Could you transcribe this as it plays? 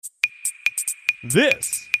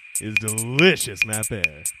This is Delicious Map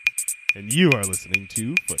Air, and you are listening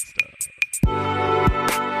to Footstuff.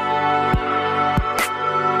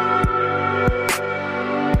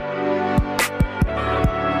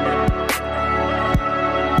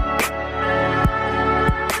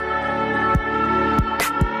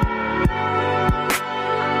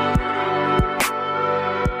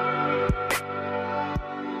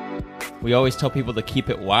 We always tell people to keep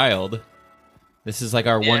it wild. This is like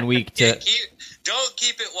our 1 week to... Don't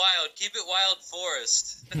keep it wild. Keep it wild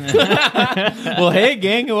forest. Well, hey,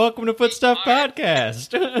 gang, and welcome to Footstuff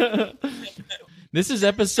Podcast. This is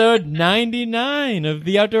episode 99 of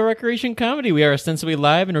the Outdoor Recreation Comedy. We are ostensibly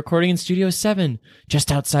live and recording in Studio 7,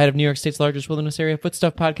 just outside of New York State's largest wilderness area.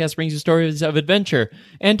 Footstuff Podcast brings you stories of adventure,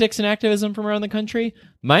 antics, and activism from around the country.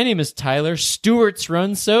 My name is Tyler Stewart's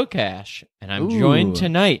Run Socash, and I'm joined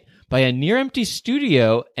tonight by a near-empty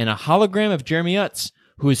studio and a hologram of Jeremy Utz,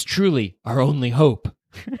 who is truly our only hope.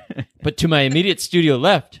 But to my immediate studio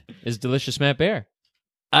left is Delicious Matt Bear.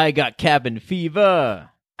 I got cabin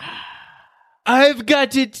fever. I've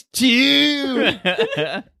got it too!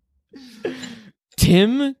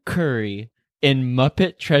 Tim Curry in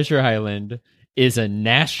Muppet Treasure Island is a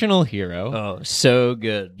national hero. Oh, so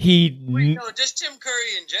good. Wait, no, just Tim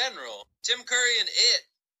Curry in general. Tim Curry in It.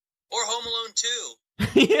 Or Home Alone 2.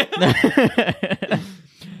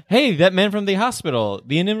 Hey, that man from the hospital,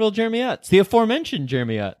 the inimitable Jeremy Utz, the aforementioned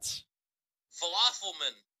Jeremy Utz.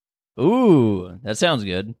 Falafelman. Ooh, that sounds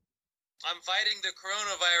good. I'm fighting the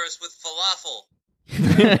coronavirus with falafel.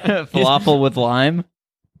 Falafel with lime?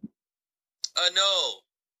 No.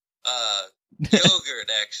 Yogurt,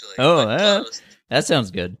 actually. Oh, that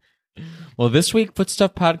sounds good. Well, this week,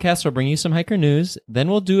 Footstuff Podcast will bring you some hiker news. Then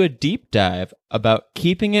we'll do a deep dive about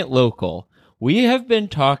keeping it local. We have been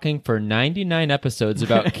talking for 99 episodes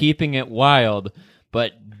about keeping it wild,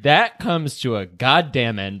 but that comes to a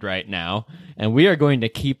goddamn end right now, and we are going to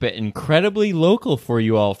keep it incredibly local for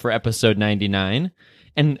you all for episode 99.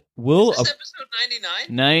 And we'll... Is this episode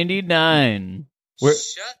 99? 99.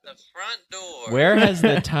 Shut the front door. Where has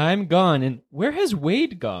the time gone, and where has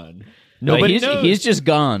Wade gone? Nobody knows. He's just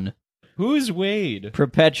gone. Who's Wade?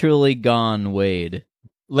 Perpetually gone, Wade.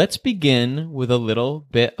 Let's begin with a little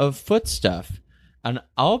bit of foot stuff. And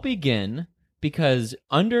I'll begin because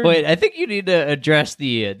Wait, I think you need to address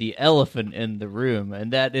the elephant in the room,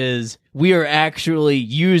 and that is we are actually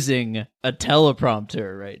using a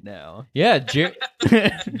teleprompter right now. Yeah,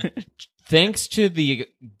 thanks to the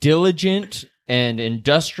diligent and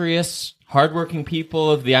industrious, hardworking people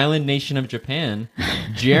of the island nation of Japan,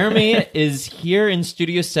 Jeremy is here in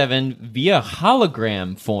Studio 7 via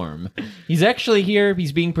hologram form. He's actually here.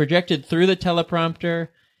 He's being projected through the teleprompter,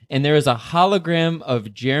 and there is a hologram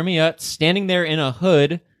of Jeremy Utz standing there in a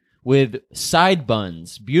hood with side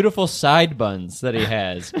buns, beautiful side buns that he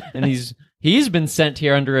has. And he's been sent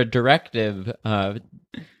here under a directive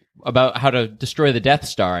about how to destroy the Death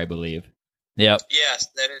Star, I believe. Yep. Yes,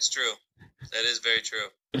 that is true. That is very true.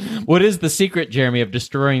 What is the secret, Jeremy, of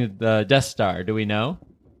destroying the Death Star? Do we know?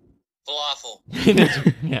 Falafel.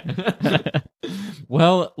 Yeah.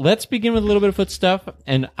 Well, let's begin with a little bit of foot stuff,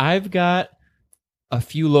 and I've got a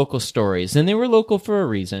few local stories, and they were local for a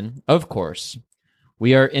reason, of course.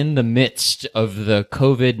 We are in the midst of the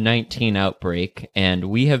COVID-19 outbreak, and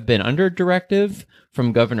we have been under directive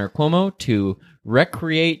from Governor Cuomo to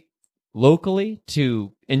recreate locally,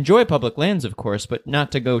 to enjoy public lands, of course, but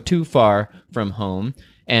not to go too far from home.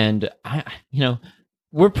 And,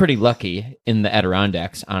 we're pretty lucky in the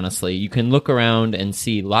Adirondacks, honestly. You can look around and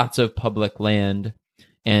see lots of public land,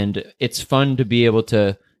 and it's fun to be able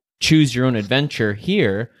to choose your own adventure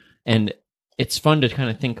here. And it's fun to kind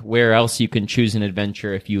of think where else you can choose an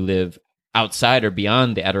adventure if you live outside or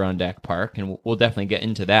beyond the Adirondack Park. And we'll definitely get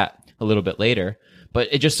into that a little bit later. But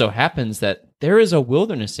it just so happens that there is a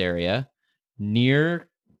wilderness area near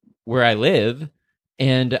where I live,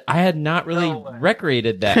 and I had not really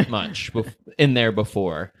recreated that much in there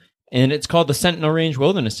before. And it's called the Sentinel Range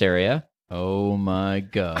Wilderness Area. Oh my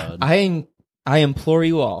God. I implore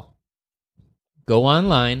you all, go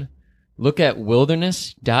online, look at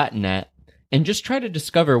wilderness.net, and just try to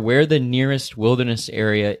discover where the nearest wilderness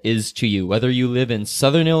area is to you, whether you live in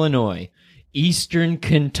southern Illinois, eastern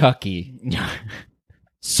Kentucky,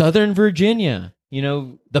 southern Virginia,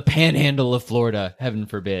 the panhandle of Florida, heaven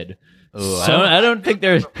forbid. Ooh, I don't think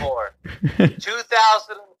there's...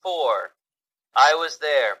 2004. I was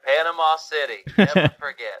there. Panama City. Never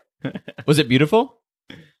forget. Was it beautiful?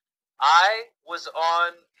 I was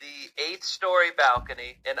on the 8th-story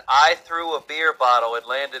balcony, and I threw a beer bottle and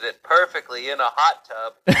landed it perfectly in a hot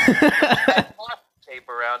tub. Had tape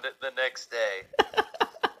around it the next day.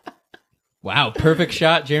 Wow, perfect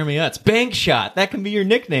shot, Jeremy Utz. Bank shot. That can be your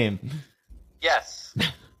nickname. Yes.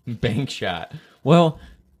 Bank shot. Well,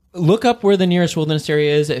 look up where the nearest wilderness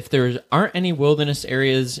area is. If there aren't any wilderness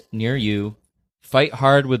areas near you, fight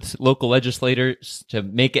hard with local legislators to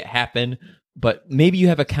make it happen. But maybe you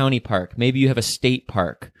have a county park. Maybe you have a state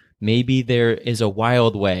park. Maybe there is a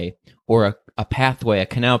wild way or a pathway, a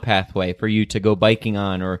canal pathway for you to go biking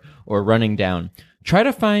on or running down. Try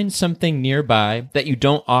to find something nearby that you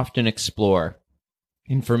don't often explore.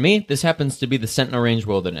 And for me, this happens to be the Sentinel Range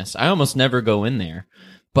Wilderness. I almost never go in there,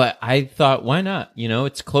 but I thought, why not? You know,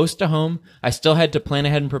 it's close to home. I still had to plan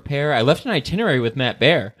ahead and prepare. I left an itinerary with Matt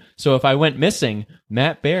Bear, so if I went missing,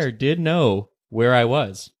 Matt Bear did know where I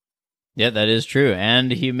was. Yeah, that is true.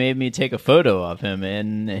 And he made me take a photo of him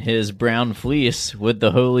in his brown fleece with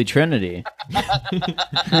the Holy Trinity.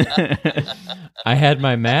 I had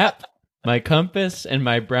my map, my compass, and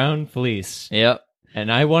my brown fleece. Yep.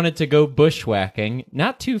 And I wanted to go bushwhacking,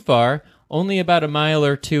 not too far, only about a mile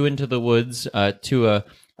or two into the woods, to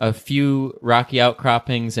a few rocky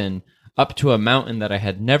outcroppings and up to a mountain that I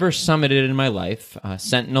had never summited in my life,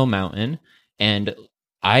 Sentinel Mountain. And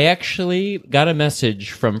I actually got a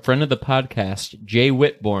message from friend of the podcast, Jay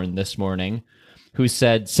Whitborn, this morning, who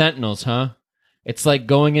said, "Sentinels, huh? It's like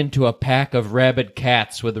going into a pack of rabid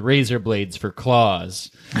cats with razor blades for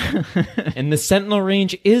claws." And the Sentinel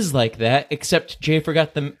Range is like that, except Jay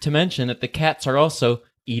forgot to mention that the cats are also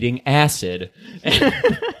eating acid.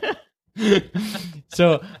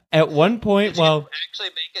 So at one point, Did you actually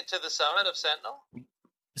make it to the summit of Sentinel?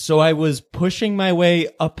 So I was pushing my way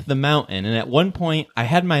up the mountain, and at one point, I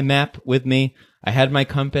had my map with me, I had my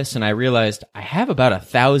compass, and I realized I have about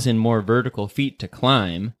 1,000 more vertical feet to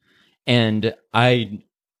climb, and I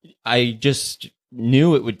just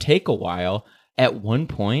knew it would take a while. At one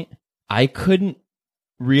point, I couldn't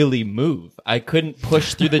really move. I couldn't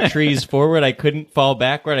push through the trees forward. I couldn't fall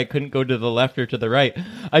backward. I couldn't go to the left or to the right.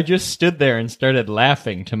 I just stood there and started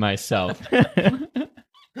laughing to myself.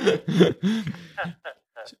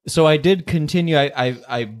 So I did continue.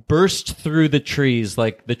 I burst through the trees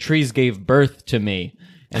like the trees gave birth to me.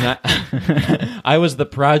 And I was the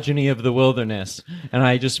progeny of the wilderness. And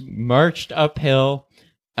I just marched uphill,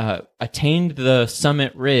 attained the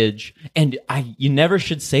summit ridge. And you never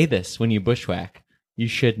should say this when you bushwhack. You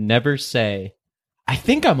should never say, "I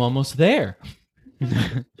think I'm almost there."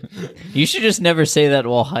 You should just never say that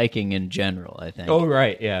while hiking in general, I think. Oh,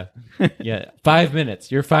 right. Yeah. Yeah. 5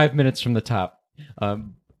 minutes. You're 5 minutes from the top.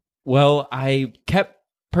 Well, I kept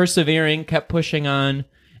persevering, kept pushing on,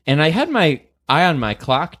 and I had my eye on my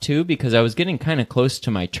clock too, because I was getting kind of close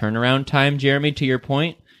to my turnaround time, Jeremy, to your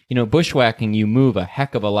point. You know, bushwhacking, you move a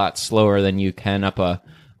heck of a lot slower than you can up a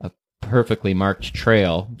perfectly marked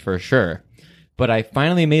trail, for sure. But I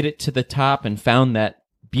finally made it to the top and found that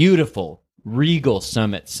beautiful Regal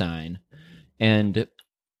Summit sign. And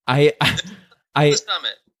The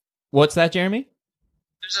summit. What's that, Jeremy?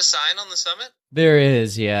 There's a sign on the summit? There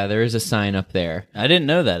is, yeah, there is a sign up there. I didn't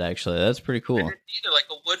know that, actually. That's pretty I cool. didn't either, like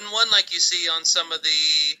a wooden one like you see on some of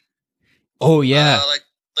the Oh, yeah.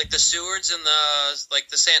 like the Sewards and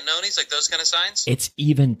the Santanonis, like those kind of signs. It's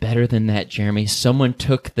even better than that, Jeremy. Someone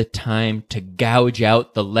took the time to gouge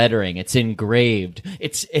out the lettering. It's engraved.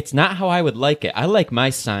 It's not how I would like it. I like my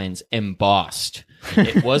signs embossed.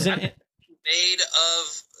 It wasn't Made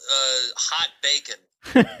of hot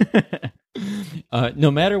bacon. no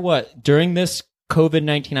matter what, during this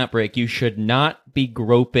COVID-19 outbreak, you should not be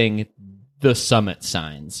groping the summit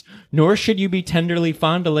signs, nor should you be tenderly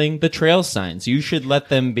fondling the trail signs. You should let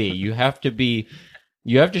them be. You have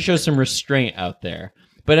to show some restraint out there.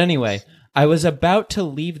 But anyway, I was about to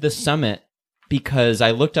leave the summit because I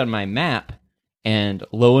looked on my map, and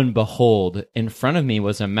lo and behold, in front of me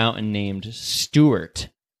was a mountain named Stewart.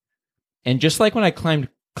 And just like when I climbed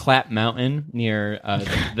Clap Mountain near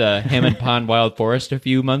the Hammond Pond Wild Forest a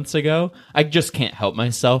few months ago, I just can't help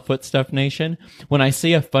myself, Footstuff Nation. When I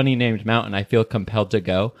see a funny named mountain, I feel compelled to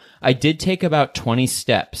go. I did take about 20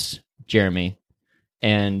 steps, Jeremy,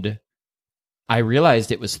 and I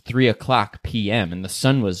realized it was 3:00 p.m. and the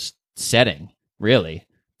sun was setting, really.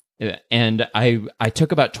 And I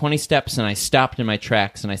took about 20 steps and I stopped in my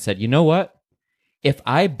tracks and I said, you know what? If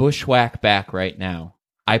I bushwhack back right now,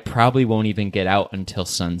 I probably won't even get out until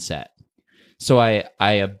sunset. So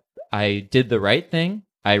I did the right thing.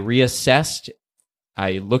 I reassessed.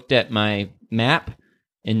 I looked at my map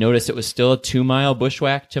and noticed it was still a 2-mile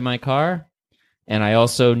bushwhack to my car. And I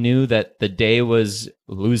also knew that the day was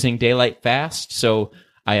losing daylight fast. So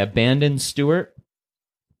I abandoned Stewart,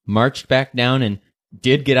 marched back down, and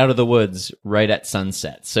did get out of the woods right at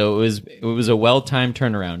sunset. So it was a well-timed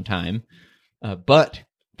turnaround time. But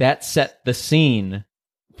that set the scene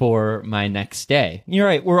for my next day. You're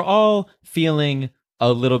right. We're all feeling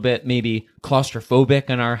a little bit maybe claustrophobic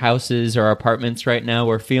in our houses or apartments right now.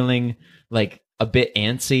 We're feeling like a bit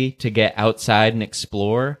antsy to get outside and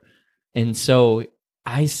explore. And so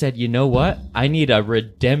I said, you know what? I need a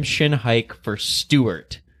redemption hike for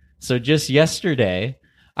Stuart. So just yesterday,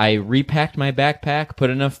 I repacked my backpack, put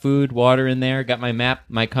enough food, water in there, got my map,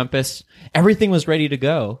 my compass. Everything was ready to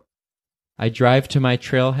go. I drive to my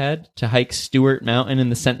trailhead to hike Stuart Mountain in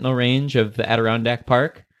the Sentinel Range of the Adirondack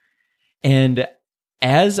Park. And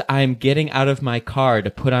as I'm getting out of my car to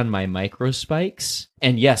put on my micro spikes,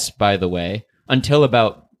 and yes, by the way, until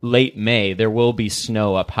about late May, there will be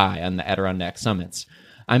snow up high on the Adirondack summits.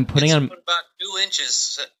 I'm putting on about 2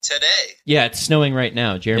 inches today. Yeah, it's snowing right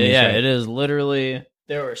now. Jeremy's yeah, right. it is literally.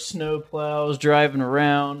 There were snow plows driving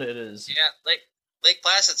around. It is Lake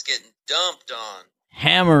Placid's getting dumped on.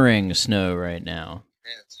 hammering snow right now.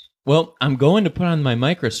 Yes. Well, I'm going to put on my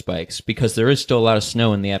micro spikes because there is still a lot of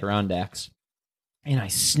snow in the Adirondacks. And I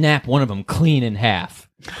snap one of them clean in half.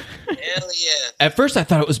 Hell yeah. At first, I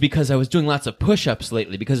thought it was because I was doing lots of push-ups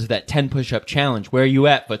lately because of that 10 push-up challenge. Where are you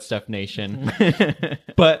at, Footstuff Nation?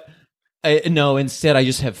 But no, instead, I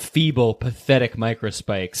just have feeble, pathetic micro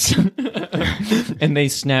spikes. And they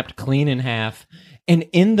snapped clean in half. And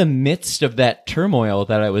in the midst of that turmoil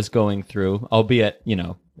that I was going through, albeit,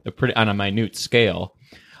 on a minute scale,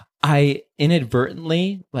 I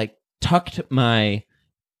inadvertently tucked my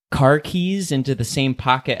car keys into the same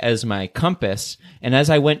pocket as my compass, and as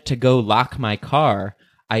I went to go lock my car,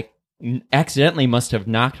 I accidentally must have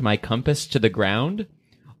knocked my compass to the ground,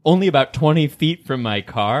 only about 20 feet from my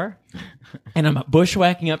car, and I'm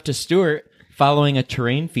bushwhacking up to Stuart, following a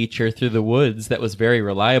terrain feature through the woods that was very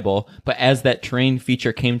reliable, but as that terrain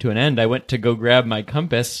feature came to an end, I went to go grab my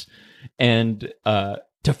compass and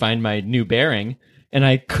to find my new bearing, and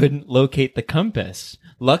I couldn't locate the compass.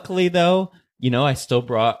 Luckily, though, I still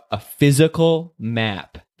brought a physical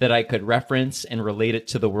map that I could reference and relate it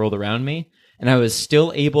to the world around me. And I was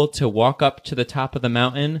still able to walk up to the top of the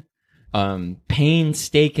mountain,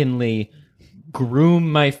 painstakingly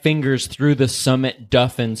groom my fingers through the summit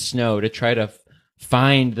duff and snow to try to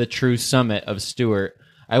find the true summit of Stuart.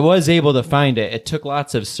 I was able to find it. It took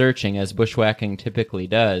lots of searching, as bushwhacking typically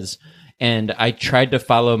does. And I tried to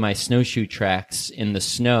follow my snowshoe tracks in the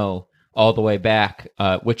snow all the way back,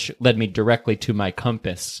 which led me directly to my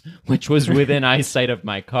compass, which was within eyesight of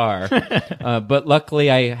my car. But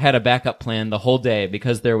luckily, I had a backup plan the whole day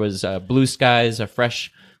because there was blue skies, a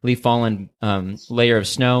freshly fallen layer of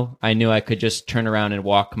snow. I knew I could just turn around and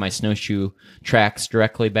walk my snowshoe tracks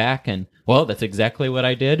directly back. And, well, that's exactly what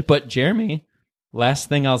I did. But, Jeremy, last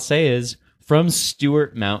thing I'll say is, from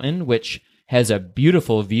Stuart Mountain, which has a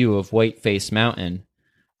beautiful view of Whiteface Mountain,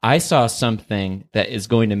 I saw something that is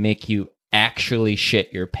going to make you actually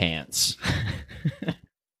shit your pants.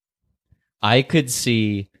 I could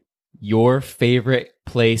see your favorite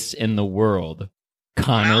place in the world,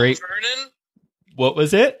 Connery. Mount Vernon? What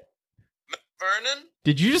was it? Vernon?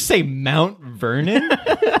 Did you just say Mount Vernon?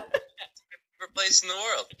 Favorite place in the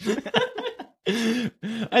world.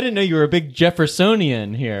 I didn't know you were a big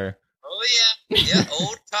Jeffersonian here. Oh, yeah.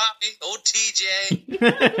 Old Tommy, old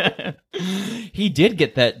TJ. He did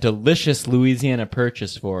get that delicious Louisiana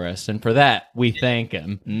Purchase for us, and for that, we thank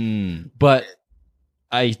him. But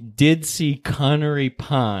I did see Connery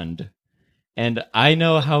Pond, and I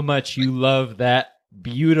know how much you love that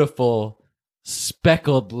beautiful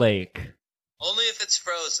speckled lake. Only if it's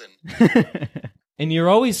frozen. And you're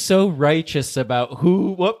always so righteous about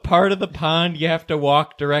what part of the pond you have to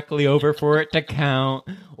walk directly over for it to count,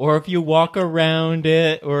 or if you walk around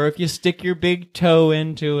it, or if you stick your big toe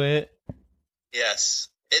into it. Yes,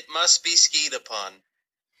 it must be skied upon.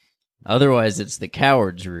 Otherwise, it's the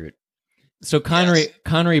coward's route. So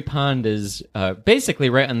Connery Pond is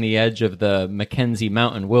basically right on the edge of the Mackenzie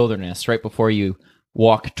Mountain Wilderness, right before you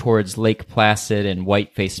walk towards Lake Placid and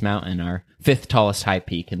Whiteface Mountain, our 5th tallest high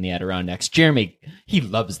peak in the Adirondacks. Jeremy, he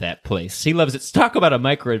loves that place. He loves it. So talk about a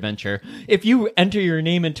micro-adventure. If you enter your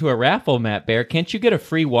name into a raffle, Matt Bear, can't you get a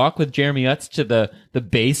free walk with Jeremy Utz to the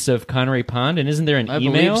base of Connery Pond? And isn't there an email? I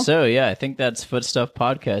believe so, yeah. I think that's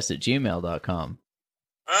footstuffpodcast@gmail.com.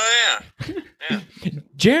 Oh, yeah.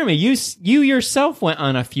 Jeremy, you yourself went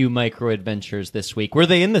on a few micro-adventures this week. Were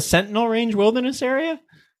they in the Sentinel Range Wilderness area?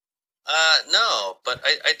 No, but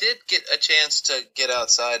I did get a chance to get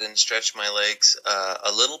outside and stretch my legs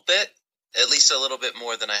a little bit, at least a little bit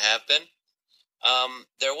more than I have been.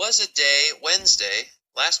 There was a day,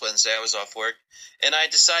 last Wednesday, I was off work, and I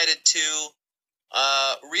decided to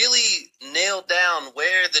really nail down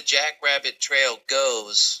where the Jackrabbit Trail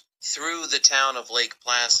goes through the town of Lake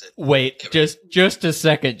Placid. Wait, just a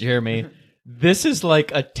second, Jeremy. This is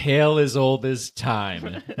like a tale as old as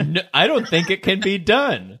time. No, I don't think it can be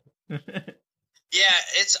done. Yeah,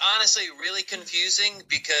 it's honestly really confusing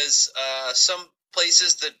because some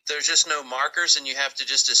places that there's just no markers and you have to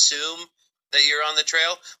just assume that you're on the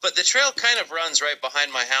trail. But the trail kind of runs right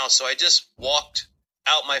behind my house, so I just walked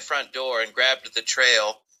out my front door and grabbed the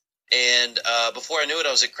trail. And before I knew it,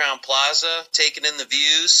 I was at Crown Plaza, taking in the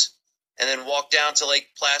views, and then walked down to Lake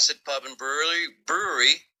Placid Pub and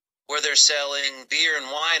Brewery where they're selling beer and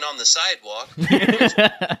wine on the sidewalk.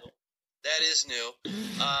 That is new.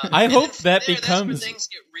 I hope that that's becomes... where things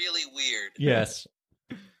get really weird. Yes.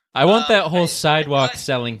 I want that whole sidewalk I-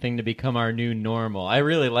 selling thing to become our new normal. I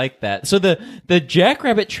really like that. So the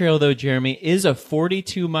Jackrabbit Trail, though, Jeremy, is a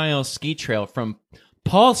 42-mile ski trail from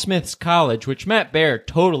Paul Smith's College, which Matt Baer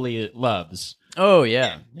totally loves. Oh,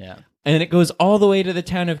 yeah. Yeah. And it goes all the way to the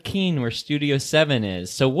town of Keene, where Studio 7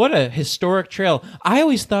 is. So what a historic trail. I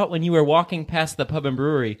always thought when you were walking past the pub and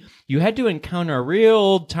brewery, you had to encounter a real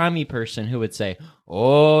old-timey person who would say,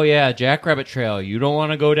 "Oh, yeah, Jackrabbit Trail. You don't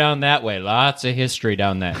want to go down that way. Lots of history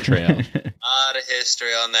down that trail." Lot of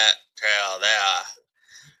history on that trail there.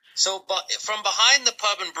 So from behind the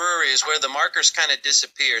pub and brewery is where the markers kind of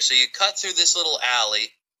disappear. So you cut through this little alley,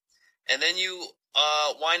 and then you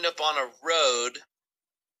wind up on a road.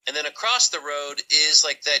 And then across the road is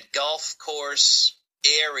like that golf course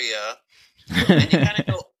area. And you kind of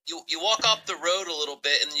go, you walk up the road a little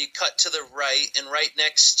bit, and then you cut to the right, and right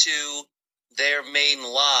next to their main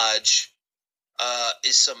lodge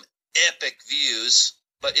is some epic views.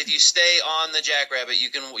 But if you stay on the Jackrabbit, you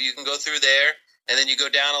can go through there, and then you go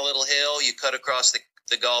down a little hill, you cut across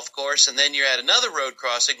the golf course, and then you're at another road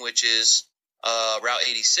crossing, which is Route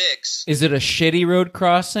 86. Is it a shitty road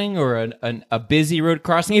crossing or a busy road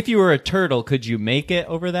crossing? If you were a turtle, could you make it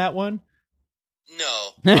over that one?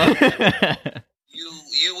 No.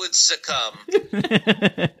 You would succumb.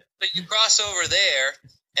 But you cross over there,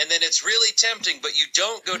 and then it's really tempting, but you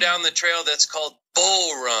don't go down the trail that's called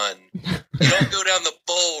Bull Run. You don't go down the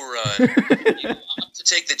Bull Run. You opt to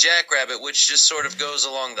take the Jackrabbit, which just sort of goes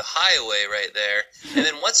along the highway right there. And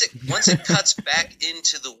then once it cuts back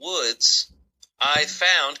into the woods, I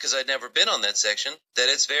found, because I'd never been on that section, that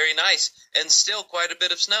it's very nice and still quite a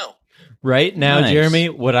bit of snow. Right now, Nice. Jeremy,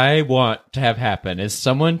 what I want to have happen is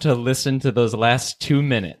someone to listen to those last 2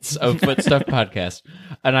 minutes of Foot Stuff Podcast,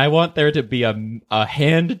 and I want there to be a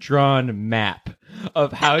hand-drawn map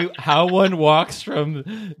of how one walks from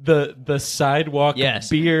the sidewalk Yes.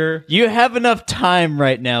 beer. You have enough time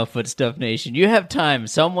right now, Footstuff Nation. You have time.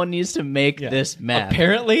 Someone needs to make this map.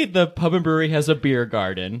 Apparently, the pub and brewery has a beer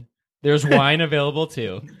garden. There's wine available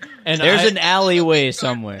too, and There's an alleyway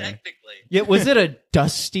somewhere. Technically. Yeah, was it a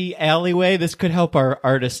dusty alleyway? This could help our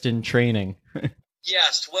artist in training.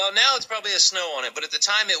 Yes. Well, now it's probably a snow on it, but at the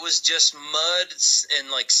time it was just mud and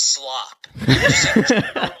like slop.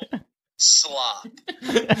 Slop.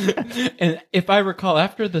 And if I recall,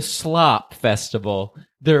 after the Slop Festival,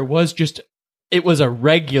 it was a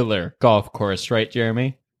regular golf course, right,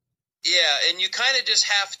 Jeremy? Yeah, and you kind of just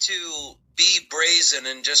have to be brazen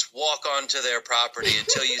and just walk onto their property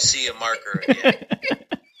until you see a marker again.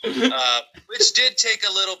 Which did take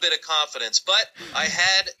a little bit of confidence, but I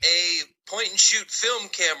had a point-and-shoot film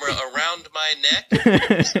camera around my neck.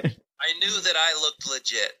 I knew that I looked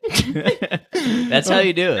legit. That's how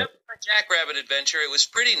you do it. That was my Jackrabbit adventure. It was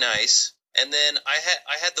pretty nice. And then I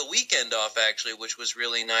had the weekend off, actually, which was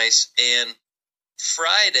really nice. And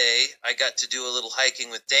Friday, I got to do a little hiking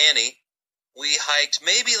with Danny. We hiked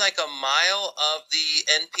maybe like a mile of the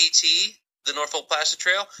NPT, the Norfolk Placid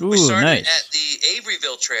Trail. We Ooh, started nice. at the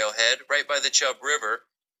Averyville Trailhead, right by the Chubb River.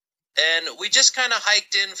 And we just kind of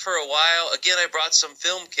hiked in for a while. Again, I brought some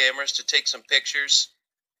film cameras to take some pictures.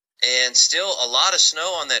 And still a lot of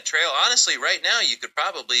snow on that trail. Honestly, right now you could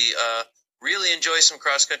probably really enjoy some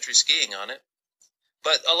cross-country skiing on it.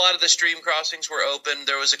 But a lot of the stream crossings were open.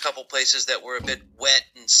 There was a couple places that were a bit wet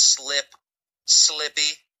and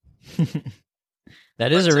slippy.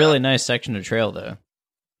 That is But, a really nice section of trail, though.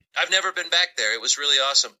 I've never been back there. It was really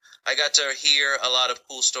awesome. I got to hear a lot of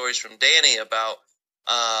cool stories from Danny about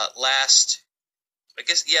last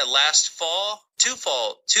fall,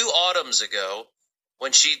 two autumns ago,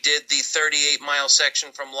 when she did the 38-mile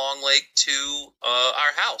section from Long Lake to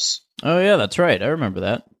our house. Oh, yeah, that's right. I remember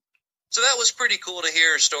that. So that was pretty cool to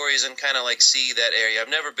hear stories and kind of like see that area. I've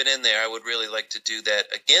never been in there. I would really like to do that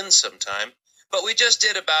again sometime. But we just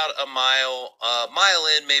did about a mile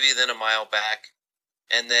in, maybe then a mile back,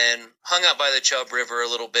 and then hung out by the Chubb River a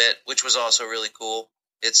little bit, which was also really cool.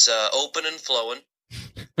 It's open and flowing.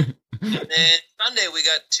 then Sunday we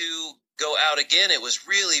got to go out again. It was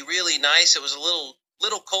really, really nice. It was a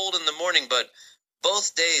little cold in the morning, but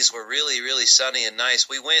both days were really, really sunny and nice.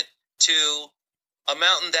 We went to a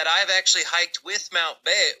mountain that I've actually hiked with Matt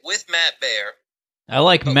Bear. I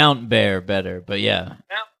like Mount Bear better, but yeah.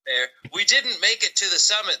 Mount Bear. We didn't make it to the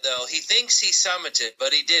summit, though. He thinks he summited,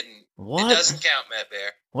 but he didn't. What? It doesn't count, Matt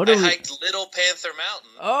Bear. What I are we- hiked Little Panther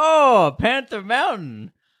Mountain. Oh, Panther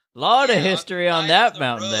Mountain. Lot of Yeah, history on side that of the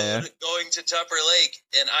mountain road there. Going to Tupper Lake,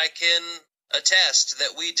 and I can attest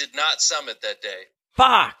that we did not summit that day.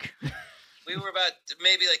 Fuck. We were about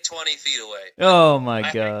maybe like 20 feet away. Oh my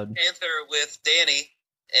I god. hiked Panther with Danny,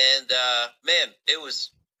 and man, it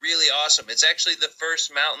was really awesome. It's actually the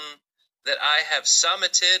first mountain that I have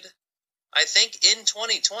summited, I think, in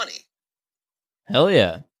 2020. Hell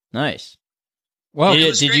yeah. Nice. Well, it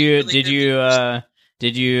was Did great, you really did good you views.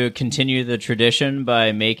 did you continue the tradition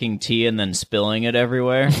by making tea and then spilling it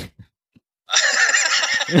everywhere?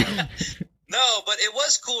 No, but it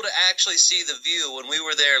was cool to actually see the view. When we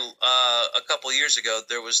were there a couple years ago,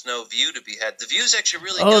 there was no view to be had. The view's actually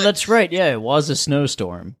really good. Oh, that's right. Yeah, it was a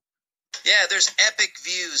snowstorm. Yeah, there's epic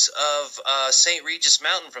views of St. Regis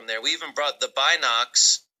Mountain from there. We even brought the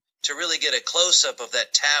binocs to really get a close-up of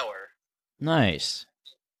that tower. Nice.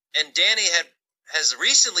 And Danny has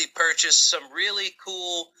recently purchased some really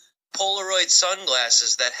cool Polaroid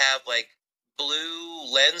sunglasses that have like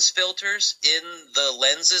blue lens filters in the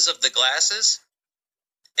lenses of the glasses,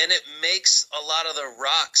 and it makes a lot of the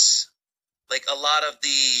rocks, like a lot of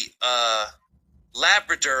the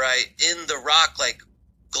labradorite in the rock, like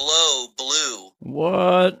glow blue.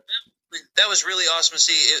 What? That was really awesome to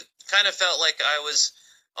see. It kind of felt like I was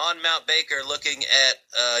on Mount Baker looking at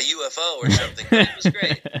a UFO or something. But it was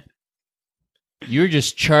great. you were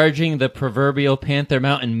just charging the proverbial Panther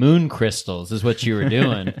Mountain moon crystals, is what you were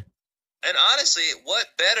doing. And honestly, what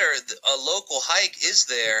better a local hike is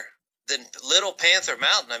there than Little Panther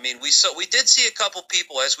Mountain? I mean, we did see a couple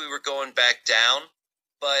people as we were going back down,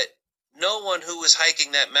 but no one who was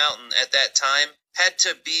hiking that mountain at that time had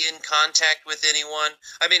to be in contact with anyone.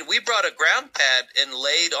 I mean, we brought a ground pad and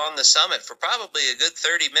laid on the summit for probably a good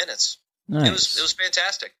 30 minutes. Nice. It was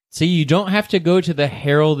fantastic. See, you don't have to go to the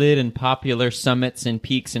heralded and popular summits and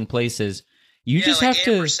peaks and places. You Yeah, just like have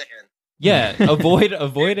to, ampersand. yeah, avoid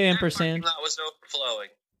That ampersand. parking lot was overflowing.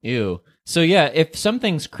 Ew. So yeah, if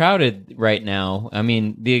something's crowded right now, I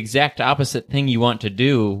mean, the exact opposite thing you want to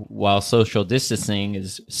do while social distancing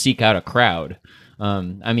is seek out a crowd.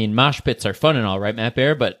 I mean, mosh pits are fun and all, right, Matt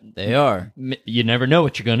Bear? But They are. you never know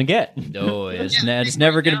what you're going to get. No, it's, Yeah, it's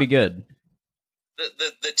never right going to now- be good.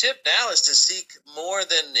 The tip now is to seek more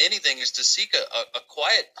than anything is to seek a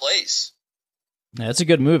quiet place. That's a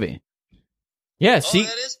good movie. Yeah, Oh, seek,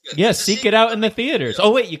 that is good. yeah, To seek it out in the theaters.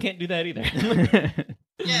 Oh wait, you can't do that either.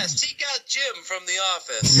 Yeah, seek out Jim from The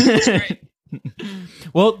Office. It's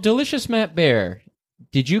great. Well, delicious Matt Bear,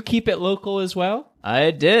 did you keep it local as well?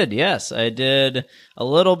 I did, yes. I did a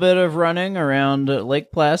little bit of running around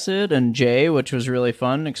Lake Placid and Jay, which was really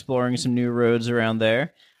fun, exploring some new roads around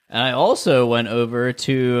there. And I also went over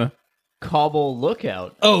to Cobble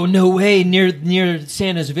Lookout. Oh no way! Near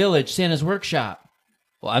Santa's village, Santa's workshop.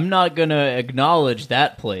 Well, I'm not going to acknowledge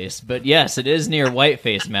that place, but yes, it is near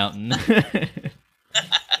Whiteface Mountain.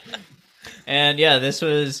 And yeah, this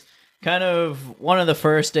was kind of one of the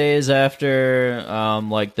first days after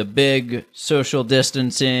like the big social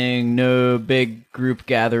distancing, no big group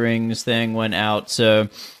gatherings thing went out. So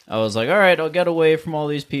I was like, all right, I'll get away from all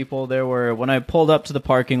these people. When I pulled up to the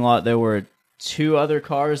parking lot, there were 2 other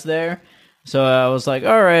cars there. So I was like,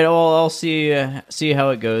 all right, well, I'll see how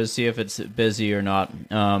it goes, see if it's busy or not.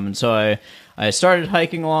 And so I started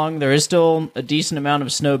hiking along. There is still a decent amount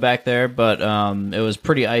of snow back there, but it was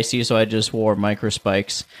pretty icy, so I just wore micro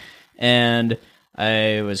spikes. And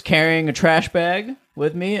I was carrying a trash bag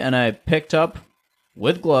with me, and I picked up,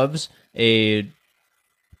 with gloves, a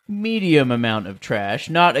medium amount of trash.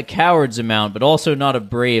 Not a coward's amount, but also not a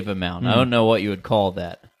brave amount. I don't know what you would call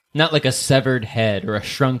that. Not like a severed head or a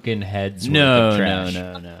shrunken head's worth No. of trash.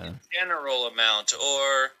 General amount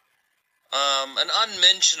or an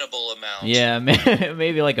unmentionable amount. Yeah,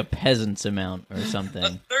 maybe like a peasant's amount or A something.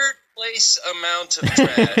 third place amount of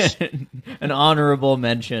trash. An honorable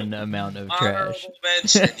mention amount of trash. Honorable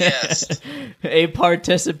mention, yes. A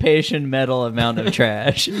participation medal amount of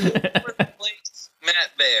trash. Fourth place,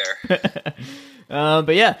 Matt Bear.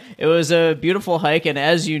 But yeah, it was a beautiful hike, and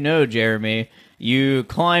as you know, Jeremy, you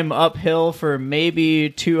climb uphill for maybe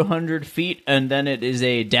 200 feet, and then it is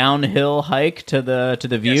a downhill hike to the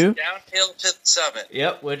view. Yes, downhill to the summit.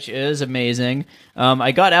 Yep, which is amazing.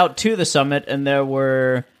 I got out to the summit, and there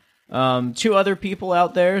were two other people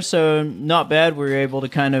out there, so not bad. We were able to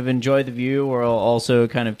kind of enjoy the view while also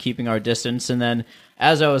kind of keeping our distance. And then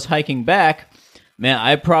as I was hiking back, man,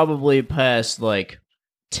 I probably passed like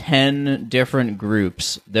 10 different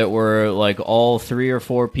groups that were like all 3 or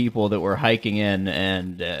 4 people that were hiking in,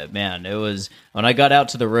 and man, it was, when I got out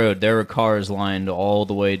to the road, there were cars lined all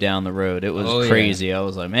the way down the road. It was crazy. Yeah. I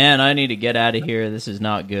was like, man, I need to get out of here. This is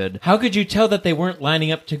not good. How could you tell that they weren't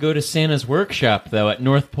lining up to go to Santa's workshop, though, at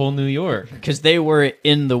North Pole, New York? Because they were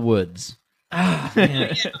in the woods. Ah,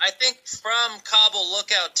 man. Yeah, I think from Cobble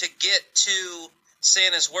Lookout to get to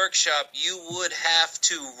Santa's workshop, you would have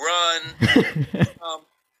to run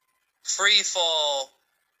free fall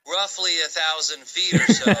roughly 1,000 feet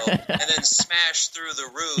or so, and then smash through the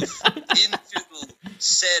roof into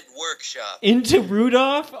said workshop. Into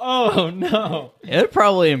Rudolph? Oh, no. It would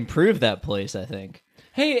probably improve that place, I think.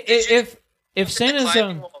 Hey, if Santa's...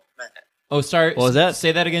 Climbing wall, Matt. Oh, sorry. What was that?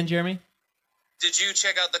 Say that again, Jeremy? Did you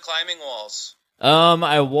check out the climbing walls?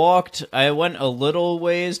 I went a little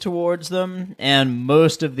ways towards them, and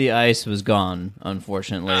most of the ice was gone,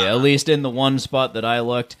 unfortunately. At least in the one spot that I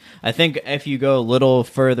looked. I think if you go a little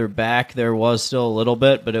further back, there was still a little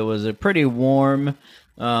bit, but it was a pretty warm,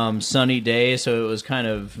 sunny day, so it was kind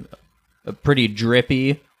of pretty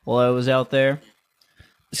drippy while I was out there.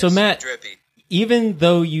 So, Yes, Matt, drippy. even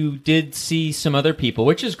though you did see some other people,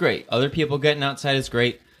 which is great, other people getting outside is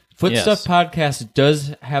great, Footstuff Yes. Podcast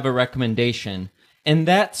does have a recommendation, and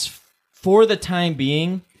that's, for the time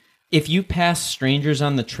being, if you pass strangers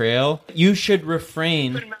on the trail, you should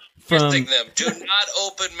refrain from... Kissing them. Do not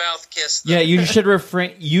open mouth kiss them. Yeah, you should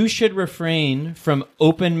refrain. You should refrain from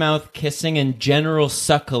open mouth kissing and general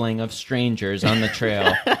suckling of strangers on the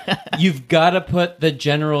trail. You've got to put the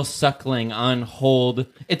general suckling on hold.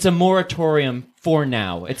 It's a moratorium for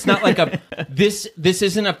now. It's not like a this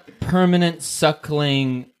isn't a permanent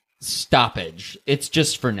suckling stoppage. It's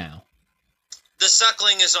just for now. The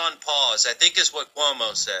suckling is on pause, I think is what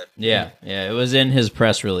Cuomo said. Yeah, it was in his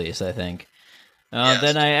press release, I think. Yes.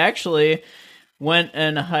 Then I actually went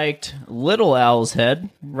and hiked Little Owl's Head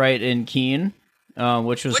right in Keene,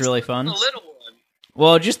 which was really fun. The little one.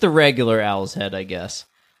 Well, just the regular Owl's Head, I guess.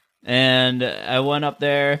 And I went up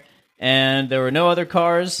there, and there were no other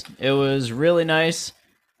cars. It was really nice.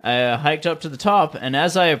 I hiked up to the top, and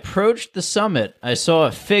as I approached the summit, I saw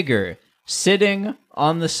a figure sitting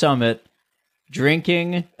on the summit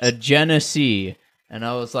drinking a Genesee. And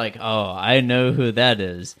I was like, oh, I know who that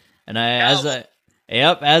is. And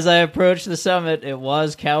as I approached the summit, it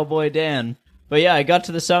was Cowboy Dan. But yeah, I got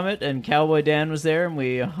to the summit, and Cowboy Dan was there, and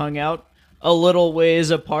we hung out a little ways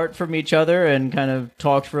apart from each other and kind of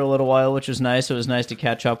talked for a little while, which was nice. It was nice to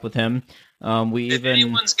catch up with him. If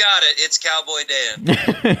anyone's got it, it's Cowboy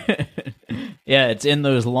Dan. Yeah, it's in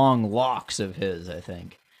those long locks of his, I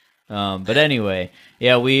think. But anyway,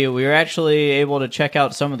 yeah, we were actually able to check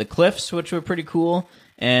out some of the cliffs, which were pretty cool,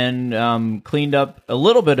 and cleaned up a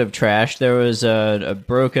little bit of trash. There was a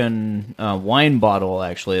broken wine bottle,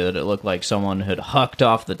 actually, that it looked like someone had hucked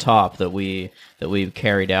off the top that we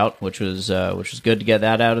carried out, which was good to get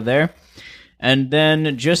that out of there. And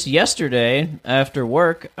then just yesterday, after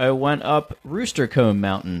work, I went up Rooster Comb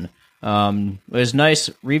Mountain. It was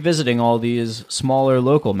nice revisiting all these smaller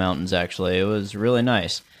local mountains, actually. It was really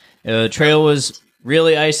nice. The trail was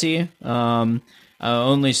really icy. I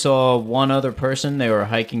only saw one other person. They were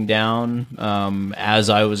hiking down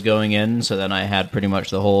as I was going in, so then I had pretty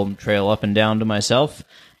much the whole trail up and down to myself.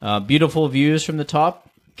 Beautiful views from the top.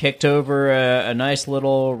 Kicked over a nice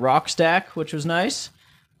little rock stack, which was nice.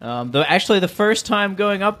 Though actually the first time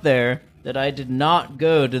going up there that I did not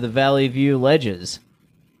go to the Valley View ledges.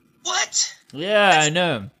 What? Yeah, I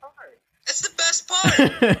know. That's the best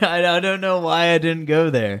part. I don't know why I didn't go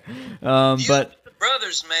there. But The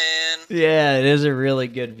brothers, man. yeah, it is a really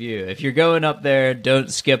good view. If you're going up there,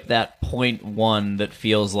 don't skip that .1 that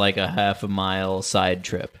feels like a half a mile side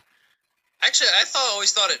trip. Actually,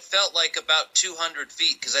 always thought it felt like about 200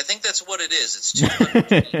 feet, because I think that's what it is. It's 200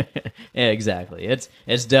 feet. Yeah, exactly.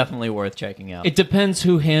 It's definitely worth checking out. It depends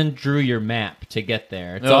who hand drew your map to get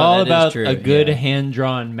there. It's Oh, all that is about true, a good yeah.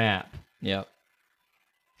 hand-drawn map. Yep.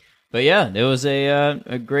 But yeah, it was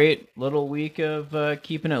a great little week of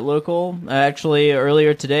keeping it local. Actually,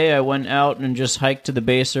 earlier today, I went out and just hiked to the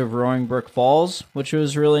base of Roaring Brook Falls, which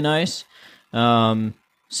was really nice.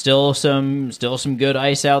 Still some good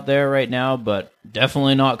ice out there right now, but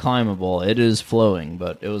definitely not climbable. It is flowing,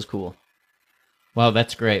 but it was cool. Well,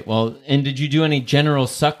 that's great. Well, and did you do any general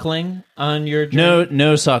suckling on your journey?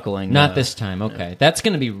 No suckling. Not no. this time. Okay. That's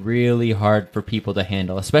going to be really hard for people to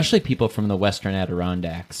handle, especially people from the Western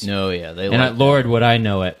Adirondacks. No, yeah. They And like Lord, would I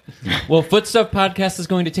know it. Well, Footstuff Podcast is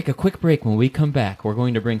going to take a quick break. When we come back, we're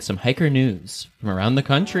going to bring some hiker news from around the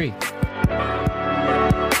country. Is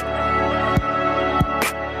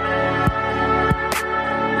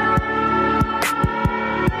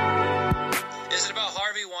it about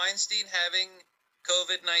Harvey Weinstein having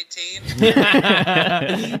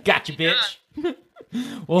COVID-19? Gotcha, bitch.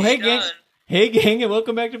 Well, hey, gang. done. Hey, gang, and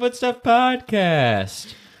welcome back to Footstuff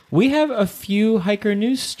Podcast. We have a few hiker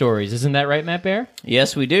news stories. Isn't that right, Matt Bear?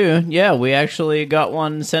 Yes, we do. Yeah, we actually got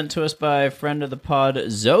one sent to us by a friend of the pod,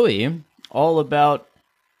 Zoe, all about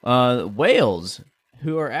whales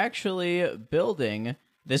who are actually building.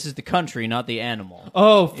 This is the country, not the animal.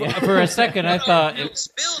 Oh, for a second, I thought... It's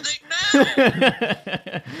building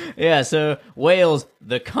now. Yeah, so Wales,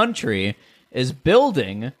 the country, is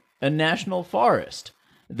building a national forest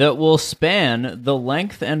that will span the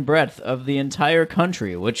length and breadth of the entire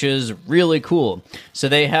country, which is really cool. So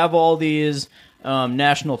they have all these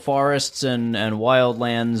national forests and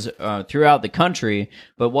wildlands throughout the country,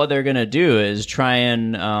 but what they're going to do is try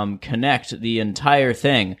and connect the entire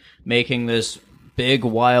thing, making this big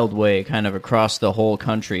wildway kind of across the whole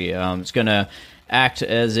country. It's going to act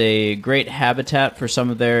as a great habitat for some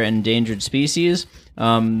of their endangered species.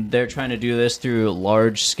 They're trying to do this through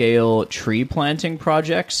large-scale tree planting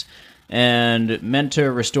projects and meant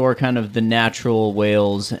to restore kind of the natural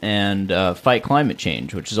whales and fight climate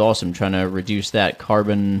change, which is awesome, trying to reduce that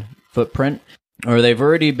carbon footprint. Or they've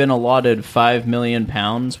already been allotted £5 million,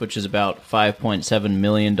 which is about $5.7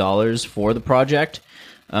 million for the project.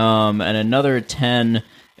 And another 10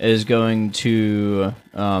 is going to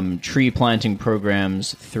tree planting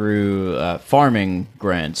programs through farming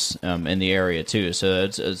grants in the area too. So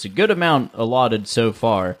it's a good amount allotted so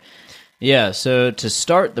far. Yeah, so to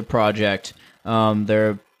start the project,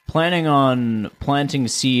 they're planning on planting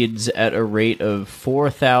seeds at a rate of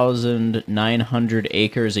 4,900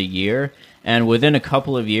 acres a year. And within a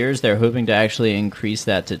couple of years, they're hoping to actually increase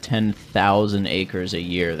that to 10,000 acres a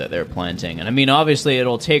year that they're planting. And I mean, obviously,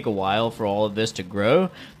 it'll take a while for all of this to grow,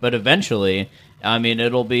 but eventually, I mean,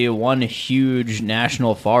 it'll be one huge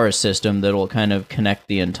national forest system that'll kind of connect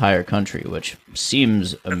the entire country, which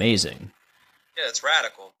seems amazing. Yeah, it's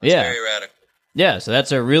radical. It's Yeah. very radical. Yeah, so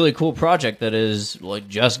that's a really cool project that is like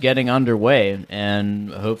just getting underway,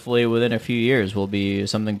 and hopefully within a few years will be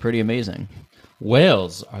something pretty amazing.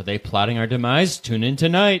 Whales, are they plotting our demise? Tune in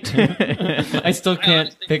tonight. I still I can't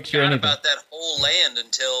honestly picture forgot anything. about that whole land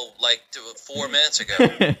until like 4 minutes ago.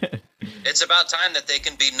 It's about time that they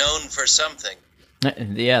can be known for something.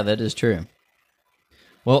 Yeah, that is true.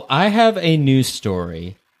 Well, I have a news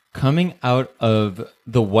story coming out of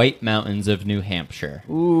the White Mountains of New Hampshire.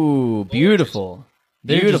 Ooh, beautiful.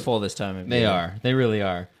 They're Beautiful this time of year. They are. They really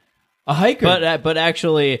are. A hiker. But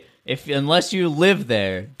actually, unless you live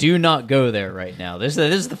there, do not go there right now. This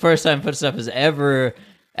is the first time Footstuff has ever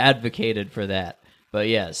advocated for that. But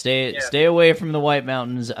yeah, stay away from the White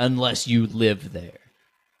Mountains unless you live there.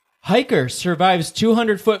 Hiker survives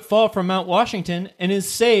 200-foot fall from Mount Washington and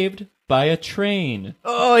is saved by a train.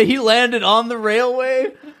 Oh, he landed on the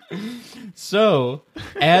railway? So,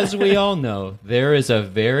 as we all know, there is a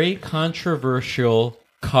very controversial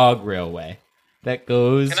cog railway that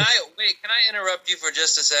goes... Can I interrupt you for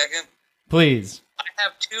just a second? Please. I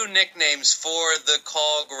have 2 nicknames for the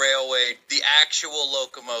Cog Railway, the actual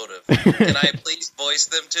locomotive. Can I please voice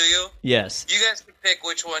them to you? Yes. You guys can pick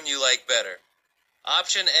which one you like better.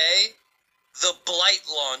 Option A, the Blight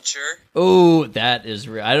Launcher. Oh, that is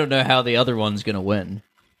real. I don't know how the other one's going to win.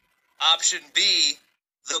 Option B,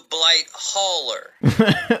 the Blight Hauler.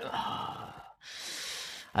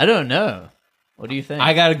 I don't know. What do you think?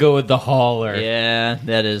 I gotta go with the hauler. Yeah,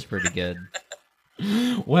 that is pretty good.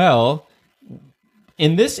 Well,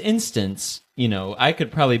 in this instance, you know, I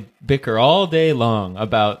could probably bicker all day long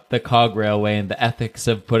about the cog railway and the ethics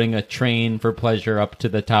of putting a train for pleasure up to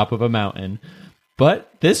the top of a mountain. But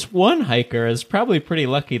this one hiker is probably pretty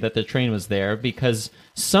lucky that the train was there because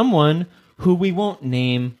someone who we won't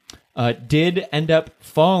name did end up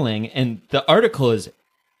falling, and the article is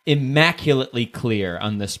immaculately clear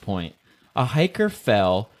on this point. A hiker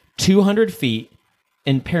fell 200 feet,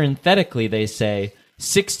 and parenthetically they say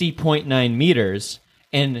 60.9 meters,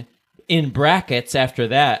 and in brackets after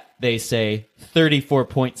that they say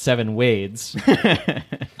 34.7 wades.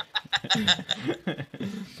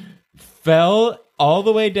 Fell all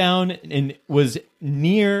the way down and was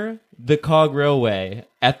near the cog railway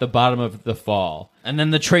at the bottom of the fall. And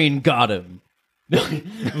then the train got him.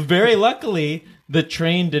 Very luckily, The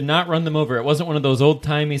train did not run them over. It wasn't one of those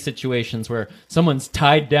old-timey situations where someone's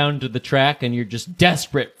tied down to the track and you're just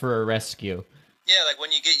desperate for a rescue. Yeah, like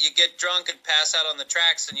when you get drunk and pass out on the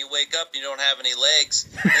tracks and you wake up and you don't have any legs.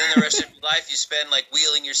 And then the rest of your life you spend like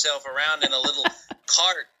wheeling yourself around in a little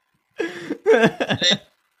cart. And then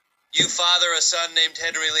you father a son named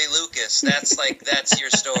Henry Lee Lucas. That's your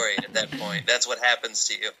story at that point. That's what happens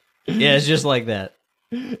to you. Yeah, it's just like that.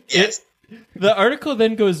 Yes. The article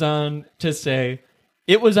then goes on to say,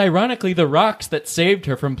 it was ironically the rocks that saved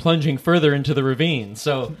her from plunging further into the ravine.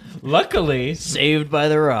 So, luckily... Saved by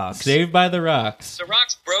the rocks. Saved by the rocks. The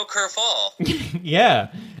rocks broke her fall.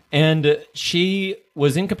 Yeah. And she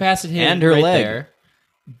was incapacitated And her right leg. there.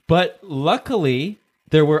 But luckily,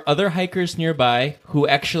 there were other hikers nearby who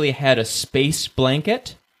actually had a space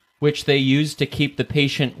blanket, which they used to keep the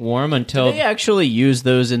patient warm until... Do they actually use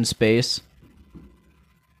those in space?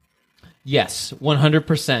 Yes,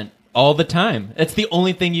 100%. All the time. It's the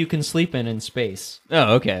only thing you can sleep in space.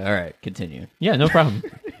 Oh, okay. All right. Continue. Yeah, no problem.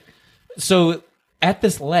 So at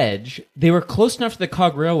this ledge, they were close enough to the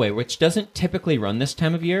Cog Railway, which doesn't typically run this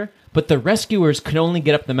time of year, but the rescuers could only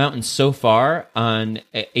get up the mountain so far on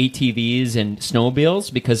ATVs and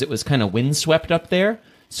snowmobiles because it was kind of windswept up there.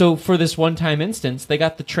 So for this one-time instance, they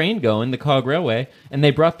got the train going, the Cog Railway, and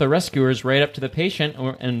they brought the rescuers right up to the patient,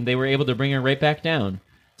 and they were able to bring her right back down.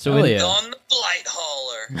 So Hell yeah. On the blight hauler.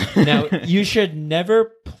 Now, you should never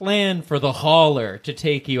plan for the hauler to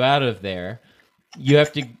take you out of there. You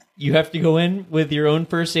have to go in with your own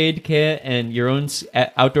first aid kit and your own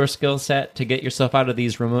outdoor skill set to get yourself out of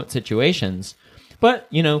these remote situations. But,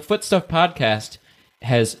 Footstuff Podcast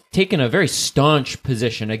has taken a very staunch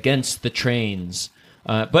position against the trains.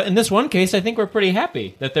 But in this one case, I think we're pretty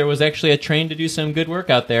happy that there was actually a train to do some good work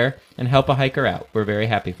out there and help a hiker out. We're very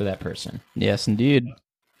happy for that person. Yes, indeed.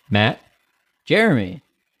 Matt? Jeremy.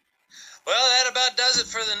 Well, that about does it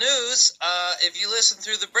for the news. If you listen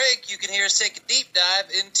through the break, you can hear us take a deep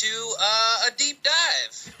dive into a deep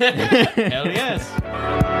dive. Hell yes.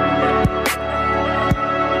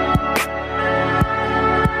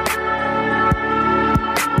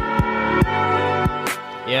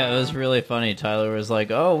 Yeah, it was really funny. Tyler was like,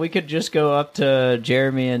 oh, we could just go up to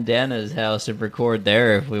Jeremy and Dana's house and record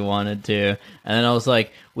there if we wanted to. And then I was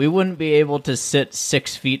like, we wouldn't be able to sit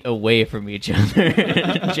 6 feet away from each other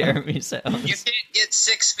at Jeremy's house. You can't get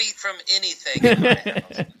 6 feet from anything in my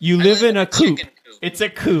house. You I live in a coop. chicken coop. It's a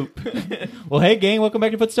coop. Well, hey, gang, welcome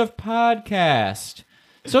back to Footstuff Podcast.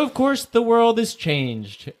 So, of course, the world has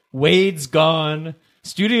changed. Wade's gone.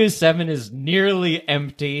 Studio 7 is nearly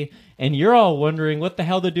empty. And you're all wondering what the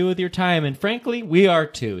hell to do with your time. And frankly, we are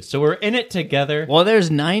too. So we're in it together. Well, there's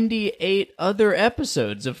 98 other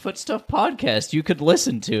episodes of Footstuff Podcast you could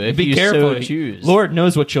listen to if Be you careful. so choose. Lord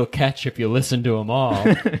knows what you'll catch if you listen to them all.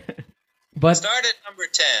 But Start at number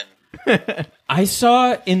 10. I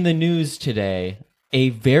saw in the news today a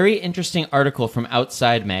very interesting article from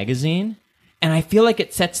Outside Magazine, and I feel like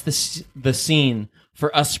it sets the scene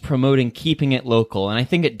for us promoting keeping it local, and I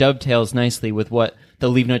think it dovetails nicely with what the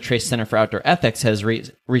Leave No Trace Center for Outdoor Ethics has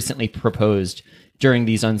recently proposed during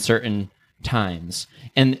these uncertain times.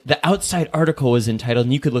 And the Outside article was entitled,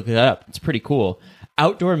 and you could look it up, it's pretty cool,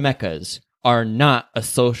 Outdoor Meccas Are Not a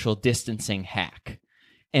Social Distancing Hack.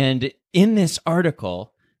 And in this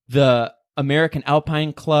article, the American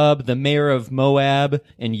Alpine Club, the mayor of Moab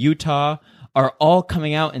in Utah are all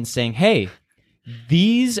coming out and saying, hey,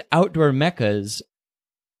 these outdoor meccas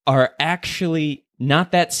are actually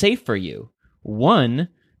not that safe for you. One,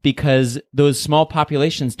 because those small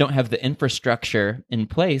populations don't have the infrastructure in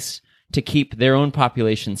place to keep their own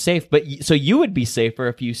population safe. But so you would be safer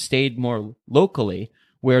if you stayed more locally,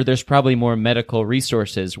 where there's probably more medical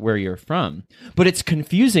resources where you're from. But it's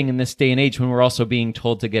confusing in this day and age when we're also being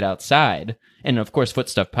told to get outside. And of course,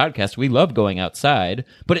 Footstuff Podcast, we love going outside,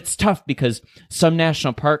 but it's tough because some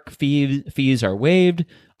national park fees are waived,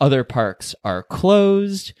 other parks are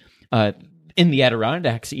closed. In the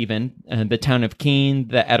Adirondacks even, the town of Keene,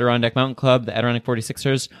 the Adirondack Mountain Club, the Adirondack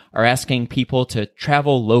 46ers are asking people to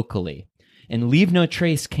travel locally. And Leave No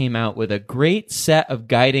Trace came out with a great set of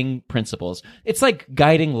guiding principles. It's like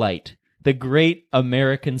Guiding Light, the great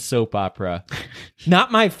American soap opera.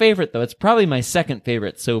 Not my favorite, though. It's probably my second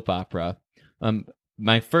favorite soap opera.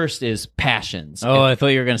 My first is Passions. Oh, I thought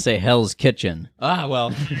you were going to say Hell's Kitchen. Ah,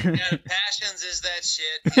 well. Yeah, Passions is that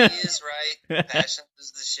shit. He is right. Passions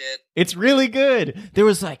is the shit. It's really good. There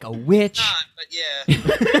was like a witch. Not, but yeah.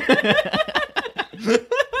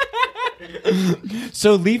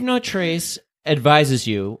 So Leave No Trace advises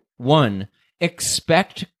you, 1,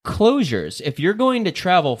 expect closures. If you're going to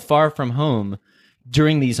travel far from home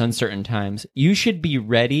during these uncertain times, you should be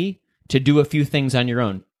ready to do a few things on your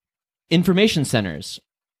own. Information centers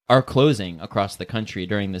are closing across the country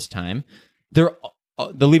during this time. The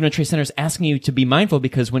Leave No Trace Center is asking you to be mindful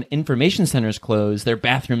because when information centers close, their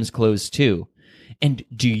bathrooms close too. And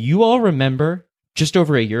do you all remember just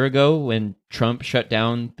over a year ago when Trump shut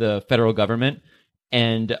down the federal government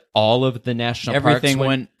and all of the national Everything parks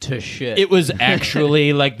went to shit. It was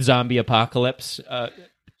actually like zombie apocalypse.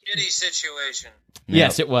 Shitty situation.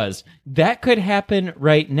 Yes, it was. That could happen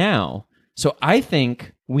right now. So I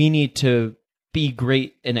think we need to be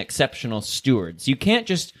great and exceptional stewards. You can't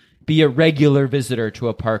just be a regular visitor to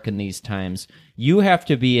a park in these times. You have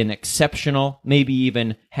to be an exceptional, maybe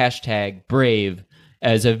even #brave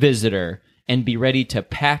as a visitor and be ready to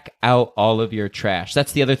pack out all of your trash.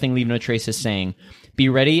 That's the other thing Leave No Trace is saying. Be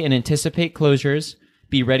ready and anticipate closures.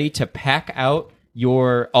 Be ready to pack out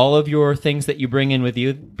all of your things that you bring in with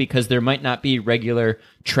you because there might not be regular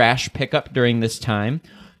trash pickup during this time.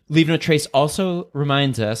 Leave No Trace also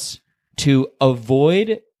reminds us to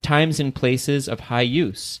avoid times and places of high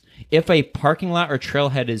use. If a parking lot or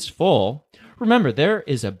trailhead is full, remember there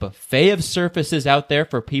is a buffet of surfaces out there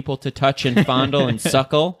for people to touch and fondle and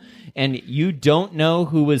suckle, and you don't know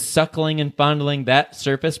who was suckling and fondling that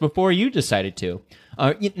surface before you decided to.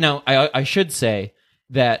 Now, I should say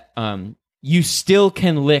that you still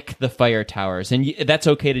can lick the fire towers, and that's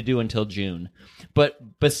okay to do until June.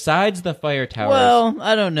 But besides the fire towers, well,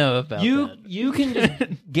 I don't know about that. You can just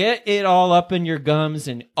get it all up in your gums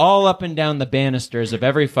and all up and down the banisters of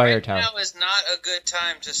every fire tower. Now is not a good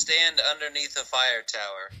time to stand underneath a fire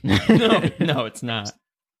tower. No, it's not.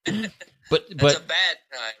 But It's a bad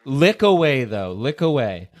time. lick away though, lick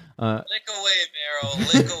away. Lick away, Meryl.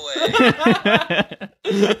 Lick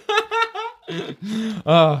away.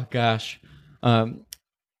 Oh gosh.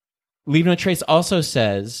 Leave No Trace also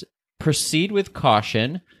says proceed with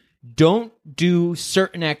caution. Don't do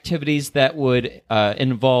certain activities that would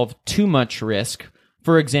involve too much risk.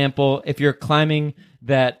 For example, if you're climbing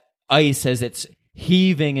that ice as it's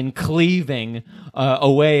heaving and cleaving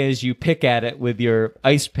away as you pick at it with your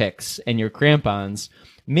ice picks and your crampons,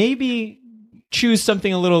 maybe choose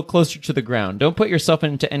something a little closer to the ground. Don't put yourself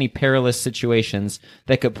into any perilous situations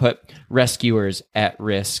that could put rescuers at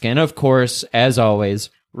risk. And of course, as always,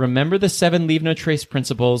 remember the 7 Leave No Trace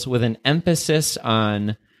principles with an emphasis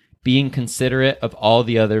on being considerate of all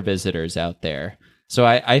the other visitors out there. So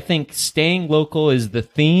I think staying local is the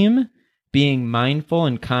theme, being mindful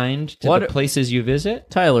and kind to the places you visit.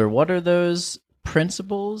 Tyler, what are those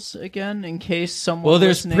principles again, in case someone Well,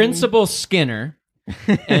 there's listening... Principal Skinner,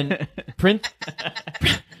 and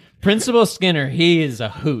Principal Skinner, he is a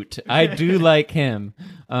hoot. I do like him.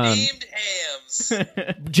 Named hams.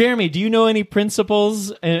 Jeremy, do you know any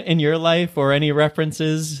principles in your life or any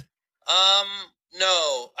references?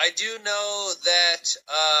 No. I do know that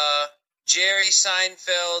Jerry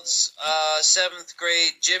Seinfeld's 7th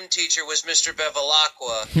grade gym teacher was Mr.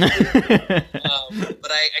 Bevilacqua.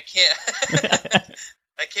 But I can't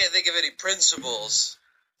I can't think of any principles.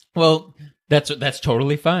 Well, that's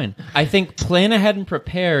totally fine. I think plan ahead and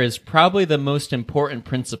prepare is probably the most important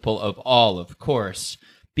principle of all, of course,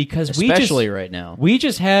 because especially right now. We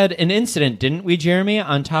just had an incident, didn't we, Jeremy,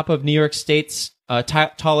 on top of New York State's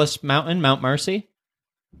tallest mountain, Mount Marcy?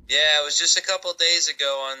 Yeah, it was just a couple days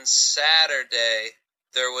ago on Saturday.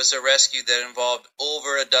 There was a rescue that involved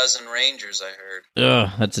over a dozen rangers, I heard. Ugh,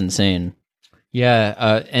 that's insane.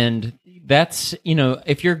 Yeah, and that's,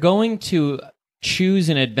 if you're going to choose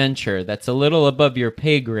an adventure that's a little above your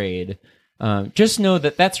pay grade, just know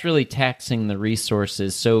that that's really taxing the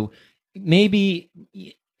resources. So maybe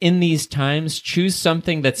in these times, choose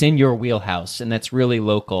something that's in your wheelhouse and that's really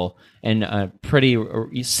local and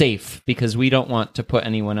pretty safe, because we don't want to put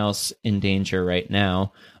anyone else in danger right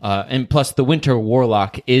now. And plus, the Winter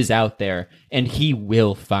Warlock is out there, and he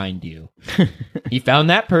will find you. He found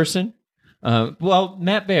that person. Well,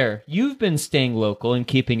 Matt Bear, you've been staying local and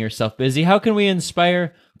keeping yourself busy. How can we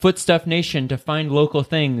inspire Footstuff Nation to find local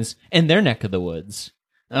things in their neck of the woods?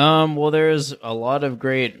 Well, there's a lot of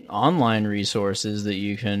great online resources that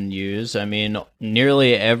you can use. I mean,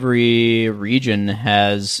 nearly every region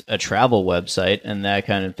has a travel website and that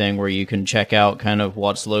kind of thing where you can check out kind of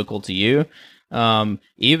what's local to you.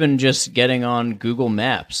 Even just getting on Google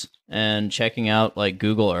Maps and checking out like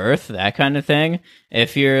Google Earth, that kind of thing.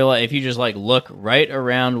 If you just like look right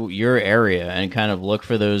around your area and kind of look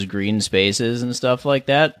for those green spaces and stuff like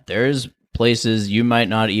that, there's places you might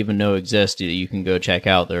not even know exist that you can go check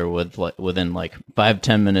out there within like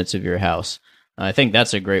 5-10 minutes of your house. I think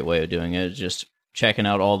that's a great way of doing it, just checking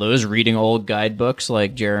out all those, reading old guidebooks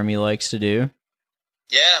like Jeremy likes to do.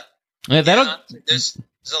 Yeah. Yeah,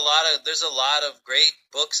 There's a lot of great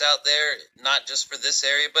books out there, not just for this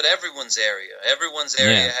area, but everyone's area. Everyone's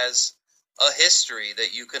area Yeah. has a history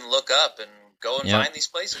that you can look up and go and Yep. find these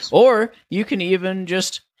places. Or you can even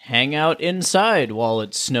just hang out inside while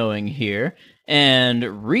it's snowing here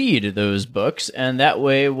and read those books, and that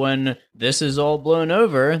way when this is all blown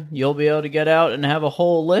over, you'll be able to get out and have a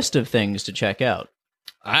whole list of things to check out.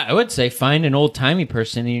 I would say find an old timey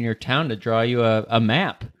person in your town to draw you a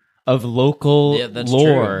map of local Yeah, that's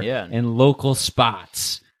lore true, yeah. and local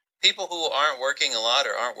spots. People who aren't working a lot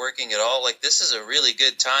or aren't working at all, like this is a really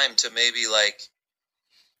good time to maybe like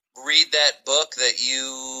read that book that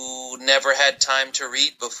you never had time to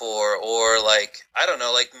read before, or like I don't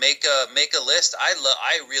know, like make a list.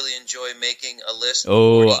 I really enjoy making a list.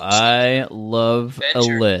 Oh, for each I love a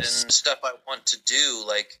adventure list. and stuff I want to do.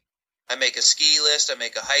 Like I make a ski list, I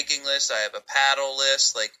make a hiking list, I have a paddle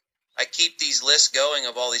list. Like I keep these lists going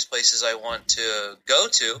of all these places I want to go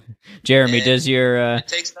to. Jeremy, And it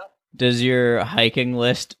takes time. does your hiking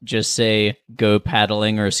list just say go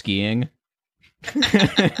paddling or skiing?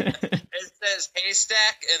 It says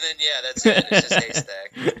haystack, and then yeah, that's it. It's just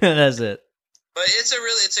haystack. That's it. But it's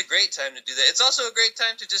a great time to do that. It's also a great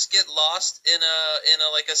time to just get lost in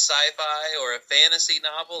a like a sci-fi or a fantasy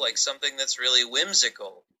novel, like something that's really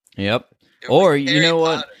whimsical. Yep. It Or was you Harry know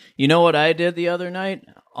what? Potter. You know what I did the other night?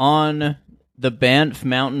 On the Banff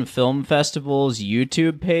Mountain Film Festival's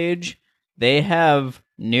YouTube page, they have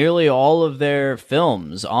nearly all of their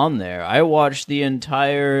films on there. I watched the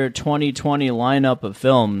entire 2020 lineup of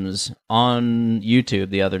films on YouTube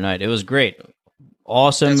the other night. It was great.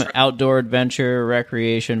 Awesome That's right. outdoor adventure,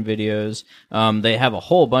 recreation videos. They have a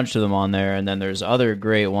whole bunch of them on there, and then there's other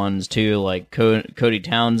great ones too, like Cody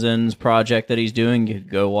Townsend's project that he's doing. You could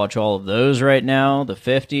go watch all of those right now. The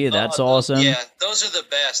 50, that's Oh, awesome. Yeah, those are the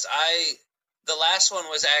best. The last one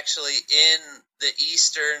was actually in the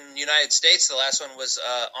eastern United States. The last one was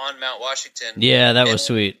on Mount Washington. Yeah, that was And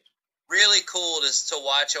sweet. Really cool to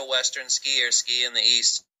watch a Western skier ski in the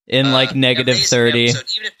East. In like negative amazing 30.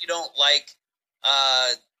 episode. Even if you don't like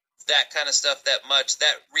that kind of stuff that much,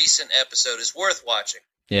 that recent episode is worth watching.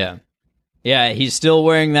 Yeah. Yeah, he's still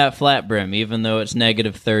wearing that flat brim, even though it's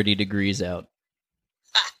negative 30 degrees out.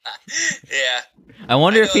 Yeah. I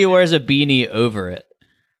wonder I if know. he wears a beanie over it.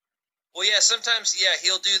 Well, yeah. Sometimes, yeah,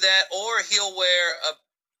 he'll do that, or he'll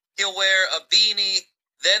wear a beanie,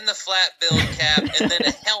 then the flat billed cap, and then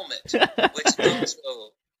a helmet, which is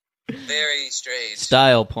also very strange.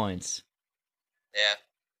 Style points. Yeah.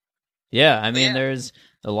 Yeah, I mean, Yeah. there's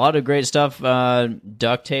a lot of great stuff.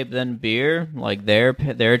 Duct Tape Then Beer, like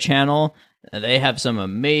their channel, they have some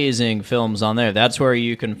amazing films on there. That's where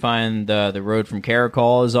you can find The Road from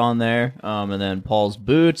Caracol is on there, and then Paul's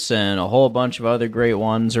Boots and a whole bunch of other great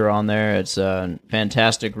ones are on there. It's a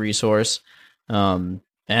fantastic resource.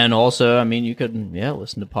 And also, I mean, you could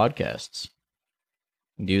listen to podcasts.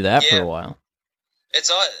 Do that for Yeah. a while.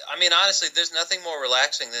 I mean, honestly, there's nothing more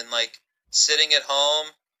relaxing than like sitting at home,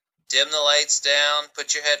 dim the lights down,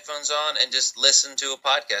 put your headphones on, and just listen to a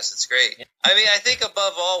podcast. It's great. I mean, I think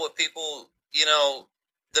above all, what people,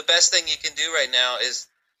 the best thing you can do right now is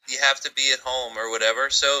you have to be at home or whatever.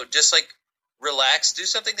 So just like relax, do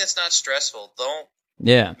something that's not stressful. Don't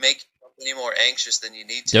Yeah. make yourself any more anxious than you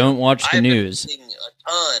need to. Don't watch the I've news. been reading a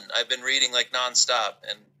ton. I've been reading like nonstop,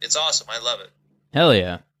 and it's awesome. I love it. Hell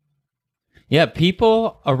yeah. Yeah,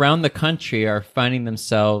 people around the country are finding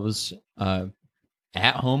themselves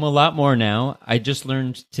at home a lot more now. I just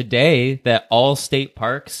learned today that all state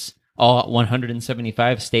parks, all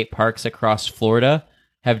 175 state parks across Florida,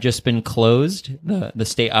 have just been closed, the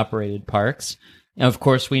state-operated parks. And of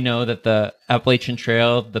course, we know that the Appalachian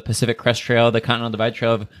Trail, the Pacific Crest Trail, the Continental Divide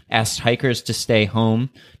Trail have asked hikers to stay home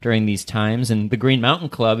during these times. And the Green Mountain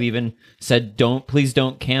Club even said, please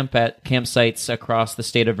don't camp at campsites across the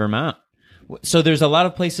state of Vermont. So there's a lot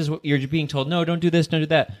of places where you're being told, no, don't do this, don't do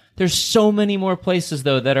that. There's so many more places,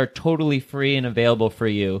 though, that are totally free and available for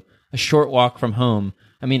you. A short walk from home.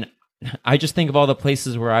 I mean, I just think of all the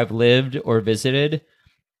places where I've lived or visited.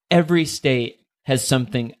 Every state has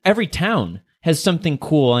something, every town has something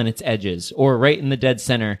cool on its edges or right in the dead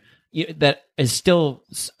center that is still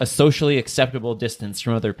a socially acceptable distance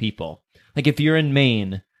from other people. Like if you're in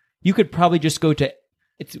Maine, you could probably just go to,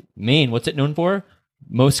 it's Maine, what's it known for?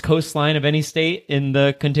 Most coastline of any state in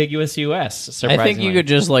the contiguous U.S. I Surprisingly. think you could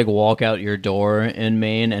just like walk out your door in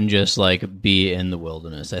Maine and just like be in the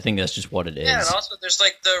wilderness. I think that's just what it is. Yeah, and also there's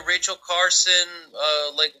like the Rachel Carson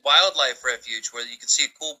like wildlife refuge where you can see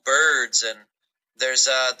cool birds, and there's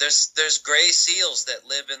gray seals that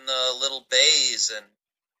live in the little bays, and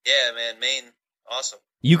yeah, man, Maine, awesome.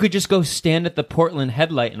 You could just go stand at the Portland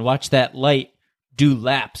headlight and watch that light do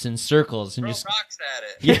laps and circles and Throw just rocks at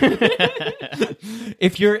it.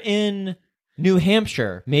 If you're in New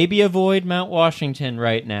Hampshire, maybe avoid Mount Washington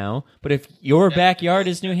right now, but if your backyard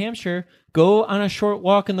is New Hampshire, go on a short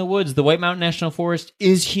walk in the woods. The White Mountain National Forest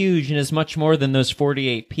is huge and is much more than those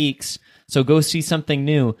 48 peaks. So go see something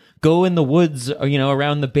new. Go in the woods,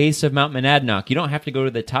 around the base of Mount Monadnock. You don't have to go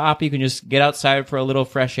to the top. You can just get outside for a little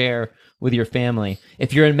fresh air with your family.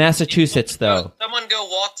 If you're in Massachusetts, though. Someone go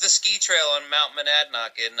walk the ski trail on Mount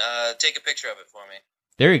Monadnock and take a picture of it for me.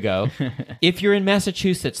 There you go. If you're in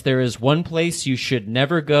Massachusetts, there is one place you should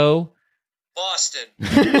never go. Boston.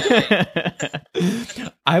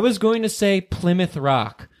 I was going to say Plymouth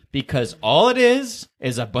Rock, because all it is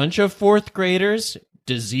a bunch of fourth graders,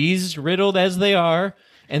 disease-riddled as they are,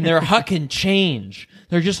 and they're hucking change.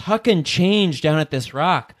 They're just hucking change down at this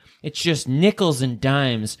rock. It's just nickels and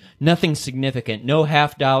dimes, nothing significant, no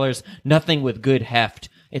half dollars, nothing with good heft.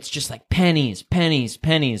 It's just like pennies, pennies,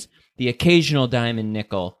 pennies, the occasional dime and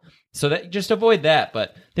nickel. So that just avoid that.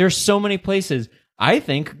 But there's so many places. I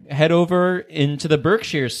think head over into the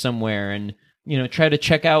Berkshires somewhere and, try to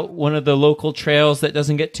check out one of the local trails that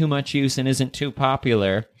doesn't get too much use and isn't too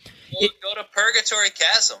popular. Go to Purgatory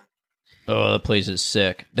Chasm. Oh, the place is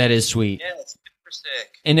sick. That is sweet. Yeah, it's super sick.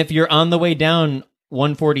 And if you're on the way down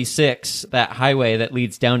 146, that highway that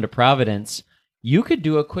leads down to Providence, you could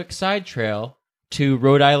do a quick side trail to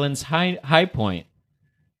Rhode Island's High Point.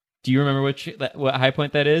 Do you remember what High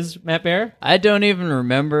Point that is, Matt Bear? I don't even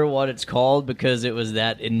remember what it's called because it was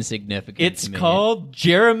that insignificant. It's to me. called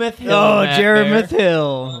Jeremoth Hill. Oh, Matt Jeremoth Bear.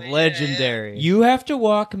 Hill. Oh, yeah, Legendary. You have to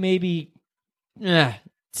walk maybe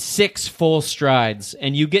 6 full strides,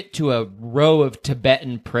 and you get to a row of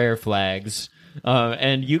Tibetan prayer flags.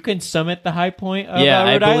 And you can summit the high point of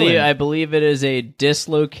Rhode Island. I believe it is a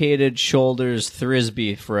dislocated shoulders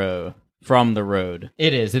Thrisbee throw from the road.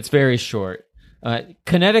 It is. It's very short.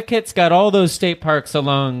 Connecticut's got all those state parks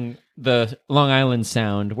along the Long Island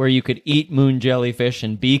Sound where you could eat moon jellyfish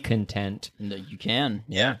and be content. You can,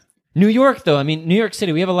 yeah. New York, though, New York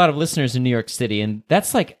City, we have a lot of listeners in New York City, and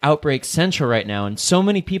that's like outbreak central right now, and so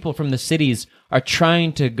many people from the cities are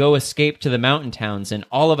trying to go escape to the mountain towns, and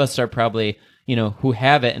all of us are probably, who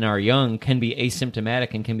have it and are young, can be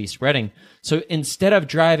asymptomatic and can be spreading. So instead of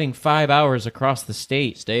driving 5 hours across the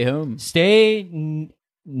state, Stay home. stay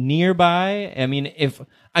nearby. If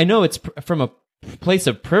I know it's from a place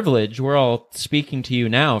of privilege, we're all speaking to you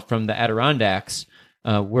now from the Adirondacks.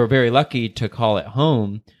 We're very lucky to call it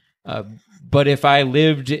home. But if I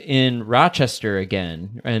lived in Rochester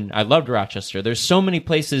again, and I loved Rochester, there's so many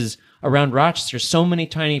places around Rochester, so many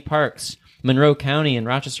tiny parks. Monroe County in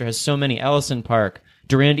Rochester has so many. Ellison Park,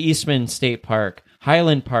 Durand Eastman State Park,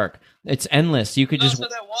 Highland Park. It's endless. You could just Also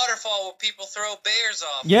that waterfall where people throw bears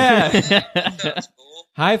off. Yeah. That's cool.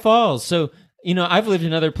 High Falls. So, I've lived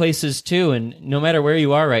in other places too, and no matter where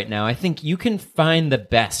you are right now, I think you can find the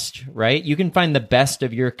best, right? You can find the best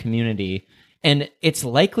of your community, and it's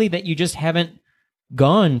likely that you just haven't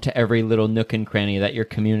gone to every little nook and cranny that your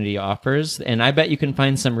community offers, and I bet you can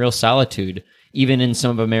find some real solitude, even in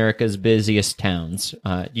some of America's busiest towns.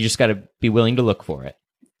 You just got to be willing to look for it.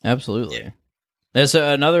 Absolutely. Yeah. There's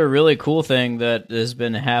another really cool thing that has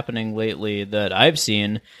been happening lately that I've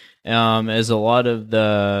seen is a lot of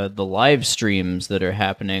the live streams that are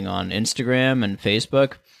happening on Instagram and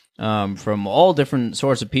Facebook from all different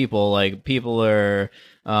sorts of people. Like people are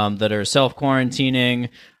that are self-quarantining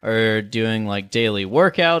or doing like daily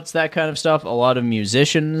workouts, that kind of stuff. A lot of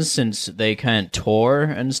musicians, since they can't tour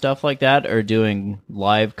and stuff like that, are doing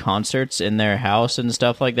live concerts in their house and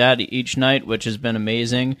stuff like that each night, which has been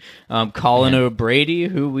amazing. Colin O'Brady,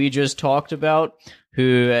 who we just talked about,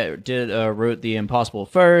 who wrote The Impossible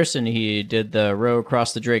First, and he did the Row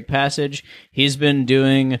Across the Drake Passage. He's been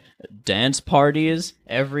doing dance parties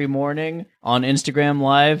every morning on Instagram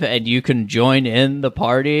Live, and you can join in the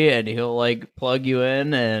party, and he'll like plug you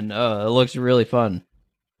in, and it looks really fun.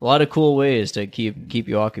 A lot of cool ways to keep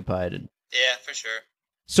you occupied. Yeah, for sure.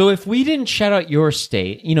 So if we didn't shout out your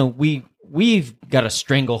state, we've got a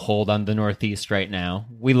stranglehold on the Northeast right now.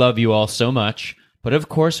 We love you all so much. But of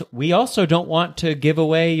course, we also don't want to give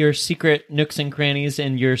away your secret nooks and crannies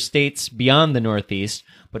in your states beyond the Northeast.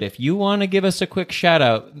 But if you want to give us a quick shout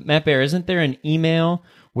out, Matt Bear, isn't there an email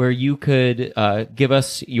where you could give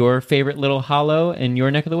us your favorite little hollow in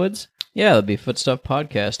your neck of the woods? Yeah, that'd be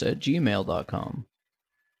footstuffpodcast@gmail.com.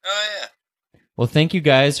 Oh, yeah. Well, thank you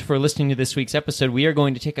guys for listening to this week's episode. We are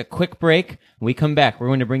going to take a quick break. When we come back, we're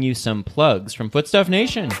going to bring you some plugs from Footstuff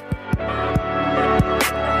Nation.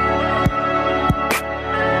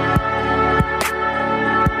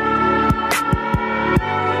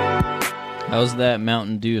 How's that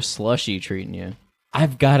Mountain Dew slushy treating you?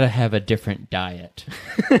 I've got to have a different diet.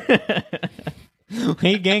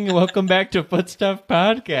 Hey, gang, welcome back to Footstuff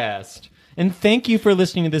Podcast. And thank you for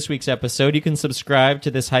listening to this week's episode. You can subscribe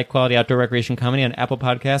to this high-quality outdoor recreation comedy on Apple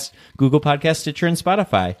Podcasts, Google Podcasts, Stitcher, and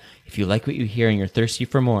Spotify if you like what you hear and you're thirsty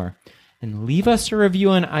for more. And leave us a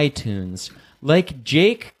review on iTunes, like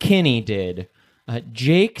Jake Kinney did.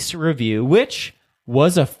 Jake's review, which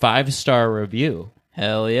was a 5-star review.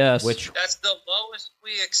 Hell yes. That's the lowest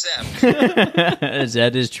we accept.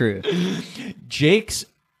 That is true. Jake's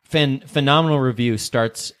phenomenal review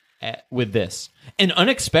starts with this. An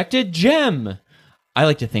unexpected gem. I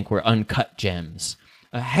like to think we're uncut gems.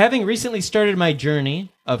 Having recently started my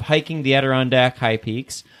journey of hiking the Adirondack high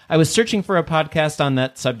peaks, I was searching for a podcast on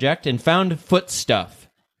that subject and found Footstuff.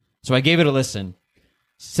 So I gave it a listen.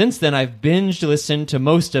 Since then, I've binged listened to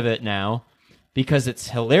most of it now because it's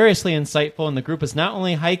hilariously insightful, and the group is not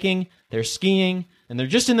only hiking, they're skiing, and they're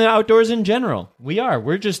just in the outdoors in general.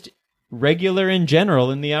 We're just regular in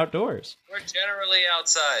general in the outdoors. We're generally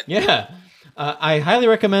outside. Yeah. I highly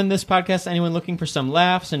recommend this podcast to anyone looking for some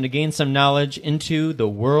laughs and to gain some knowledge into the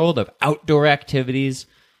world of outdoor activities.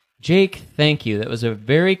 Jake, thank you. That was a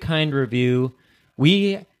very kind review.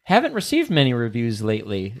 We haven't received many reviews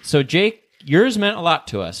lately. So, Jake, yours meant a lot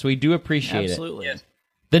to us. We do appreciate it. Absolutely. Yes.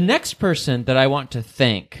 The next person that I want to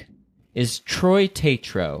thank is Troy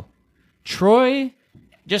Tatro. Troy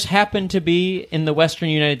just happened to be in the Western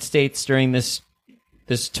United States during this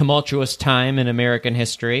tumultuous time in American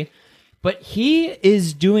history. But he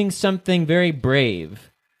is doing something very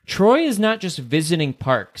brave. Troy is not just visiting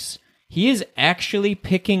parks. He is actually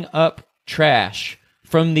picking up trash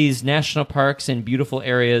from these national parks and beautiful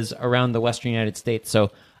areas around the Western United States. So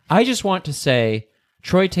I just want to say,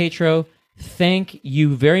 Troy Tatro, thank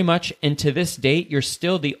you very much. And to this date, you're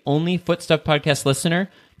still the only Footstuff Podcast listener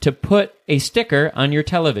to put a sticker on your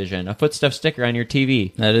television, a Footstuff sticker on your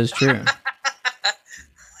TV. That is true.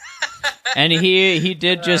 And he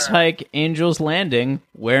did just hike Angel's Landing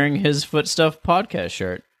wearing his Footstuff Podcast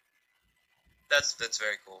shirt. That's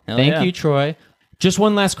very cool. Hell Thank yeah. you, Troy. Just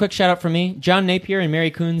one last quick shout out from me. John Napier and Mary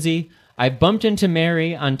Coonsey. I bumped into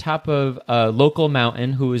Mary on top of a local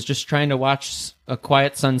mountain who was just trying to watch a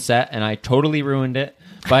quiet sunset, and I totally ruined it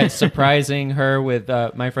by surprising her with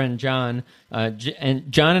my friend John.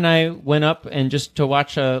 And John and I went up and just to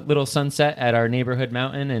watch a little sunset at our neighborhood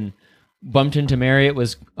mountain and bumped into Mary. It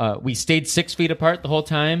was we stayed 6 feet apart the whole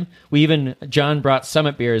time. John brought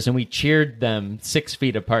Summit beers and we cheered them 6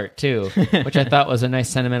 feet apart too, which I thought was a nice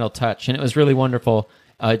sentimental touch. And it was really wonderful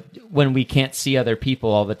when we can't see other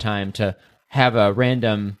people all the time to have a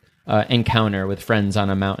random encounter with friends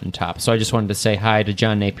on a mountaintop. So I just wanted to say hi to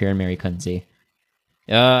John Napier and Mary Kunze.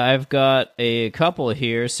 I've got a couple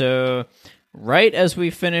here. So right as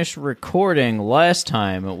we finished recording last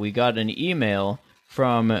time, we got an email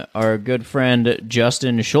from our good friend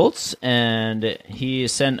Justin Schultz, and he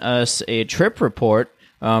sent us a trip report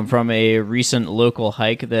from a recent local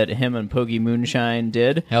hike that him and Pogi Moonshine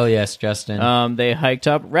did. Hell yes, Justin. They hiked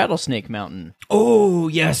up Rattlesnake Mountain. Oh,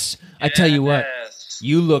 yes. I tell you what, Yes.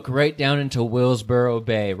 you look right down into Willsboro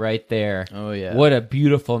Bay right there. Oh, yeah. What a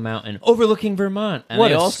beautiful mountain. Overlooking Vermont. And what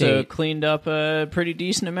they a also state. cleaned up a pretty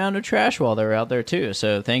decent amount of trash while they were out there, too.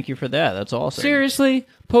 So thank you for that. That's awesome. Seriously,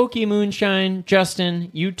 Pokey Moonshine, Justin,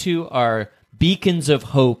 you two are beacons of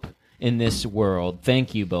hope in this world.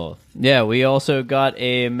 Thank you both. Yeah, we also got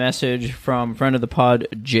a message from friend of the pod,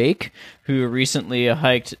 Jake, who recently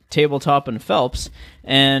hiked Tabletop and Phelps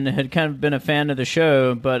and had kind of been a fan of the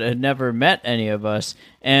show, but had never met any of us,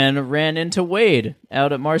 and ran into Wade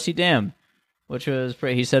out at Marcy Dam, which was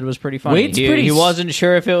he said was pretty funny. Wade's pretty he wasn't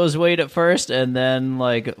sure if it was Wade at first, and then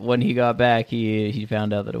like when he got back, he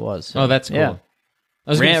found out that it was. So, Oh, that's cool. Yeah. I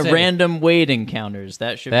was gonna say, Random Wade encounters.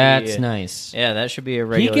 That's that's nice. Yeah, that should be a He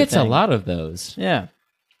regular gets thing. a lot of those. Yeah.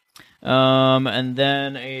 And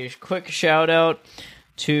then a quick shout out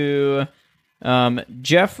to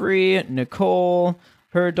Jeffrey, Nicole,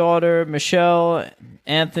 her daughter, Michelle,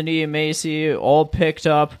 Anthony, Macy, all picked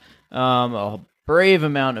up a brave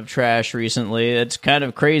amount of trash recently. It's kind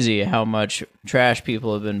of crazy how much trash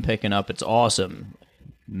people have been picking up. It's awesome.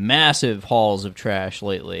 Massive hauls of trash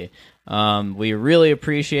lately. We really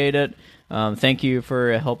appreciate it. Thank you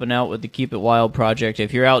for helping out with the Keep It Wild project.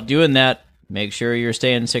 If you're out doing that, make sure you're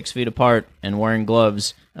staying 6 feet apart and wearing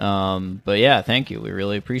gloves. But yeah, thank you. We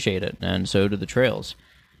really appreciate it. And so do the trails.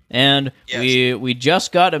 And Yes. we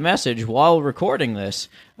just got a message while recording this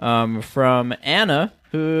from Anna,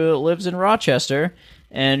 who lives in Rochester,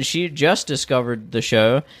 and she just discovered the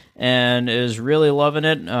show, and is really loving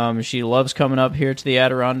it. She loves coming up here to the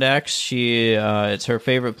Adirondacks. It's her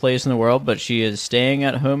favorite place in the world, but she is staying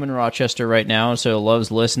at home in Rochester right now, so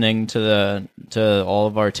loves listening to all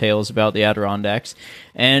of our tales about the Adirondacks.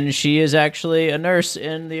 And she is actually a nurse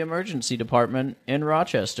in the emergency department in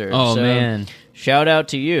Rochester. Oh, So, man. shout out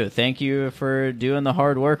to you. Thank you for doing the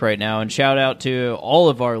hard work right now, and shout out to all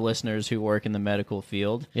of our listeners who work in the medical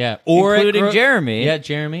field. Yeah, or at including Jeremy. Yeah,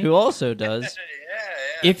 Jeremy. Who also does.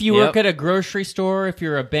 Yeah. If you Yep. work at a grocery store, if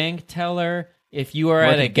you're a bank teller, if you are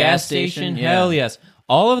Work at a gas station, yeah. hell yes.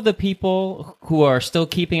 All of the people who are still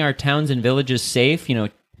keeping our towns and villages safe,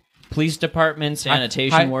 police departments,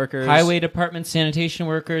 Sanitation workers. highway departments, sanitation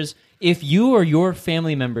workers. If you or your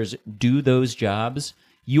family members do those jobs,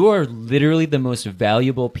 you are literally the most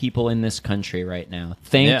valuable people in this country right now.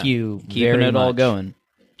 Thank Yeah. you Keeping very it all much. going.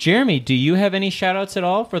 Jeremy, do you have any shout-outs at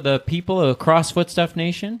all for the people across Footstuff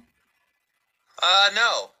Nation?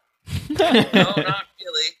 No. No, not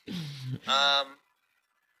really.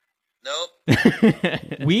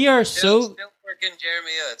 Nope. We are Still so... working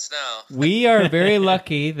Jeremy Utz now. We are very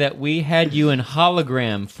lucky that we had you in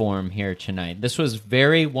hologram form here tonight. This was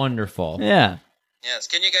very wonderful. Yeah. Yes.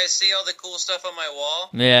 Can you guys see all the cool stuff on my wall?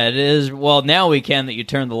 Yeah, it is. Well, now we can that you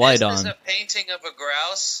turn the light This is on. a painting of a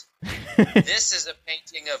grouse. This is a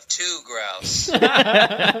painting of 2 grouse.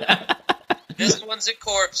 This one's a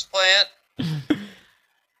corpse plant.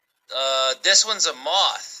 This one's a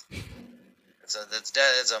moth. It's dead.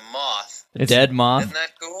 It's a moth. Dead moth. Isn't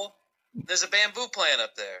that cool? There's a bamboo plant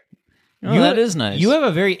up there. Oh, that is nice. You have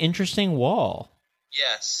a very interesting wall.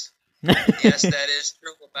 Yes. Yes, that is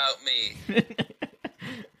true about me.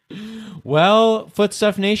 Well,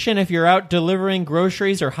 Footstuff Nation, if you're out delivering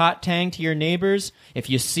groceries or hot tang to your neighbors, if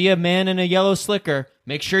you see a man in a yellow slicker,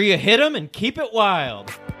 make sure you hit him and keep it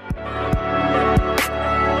wild.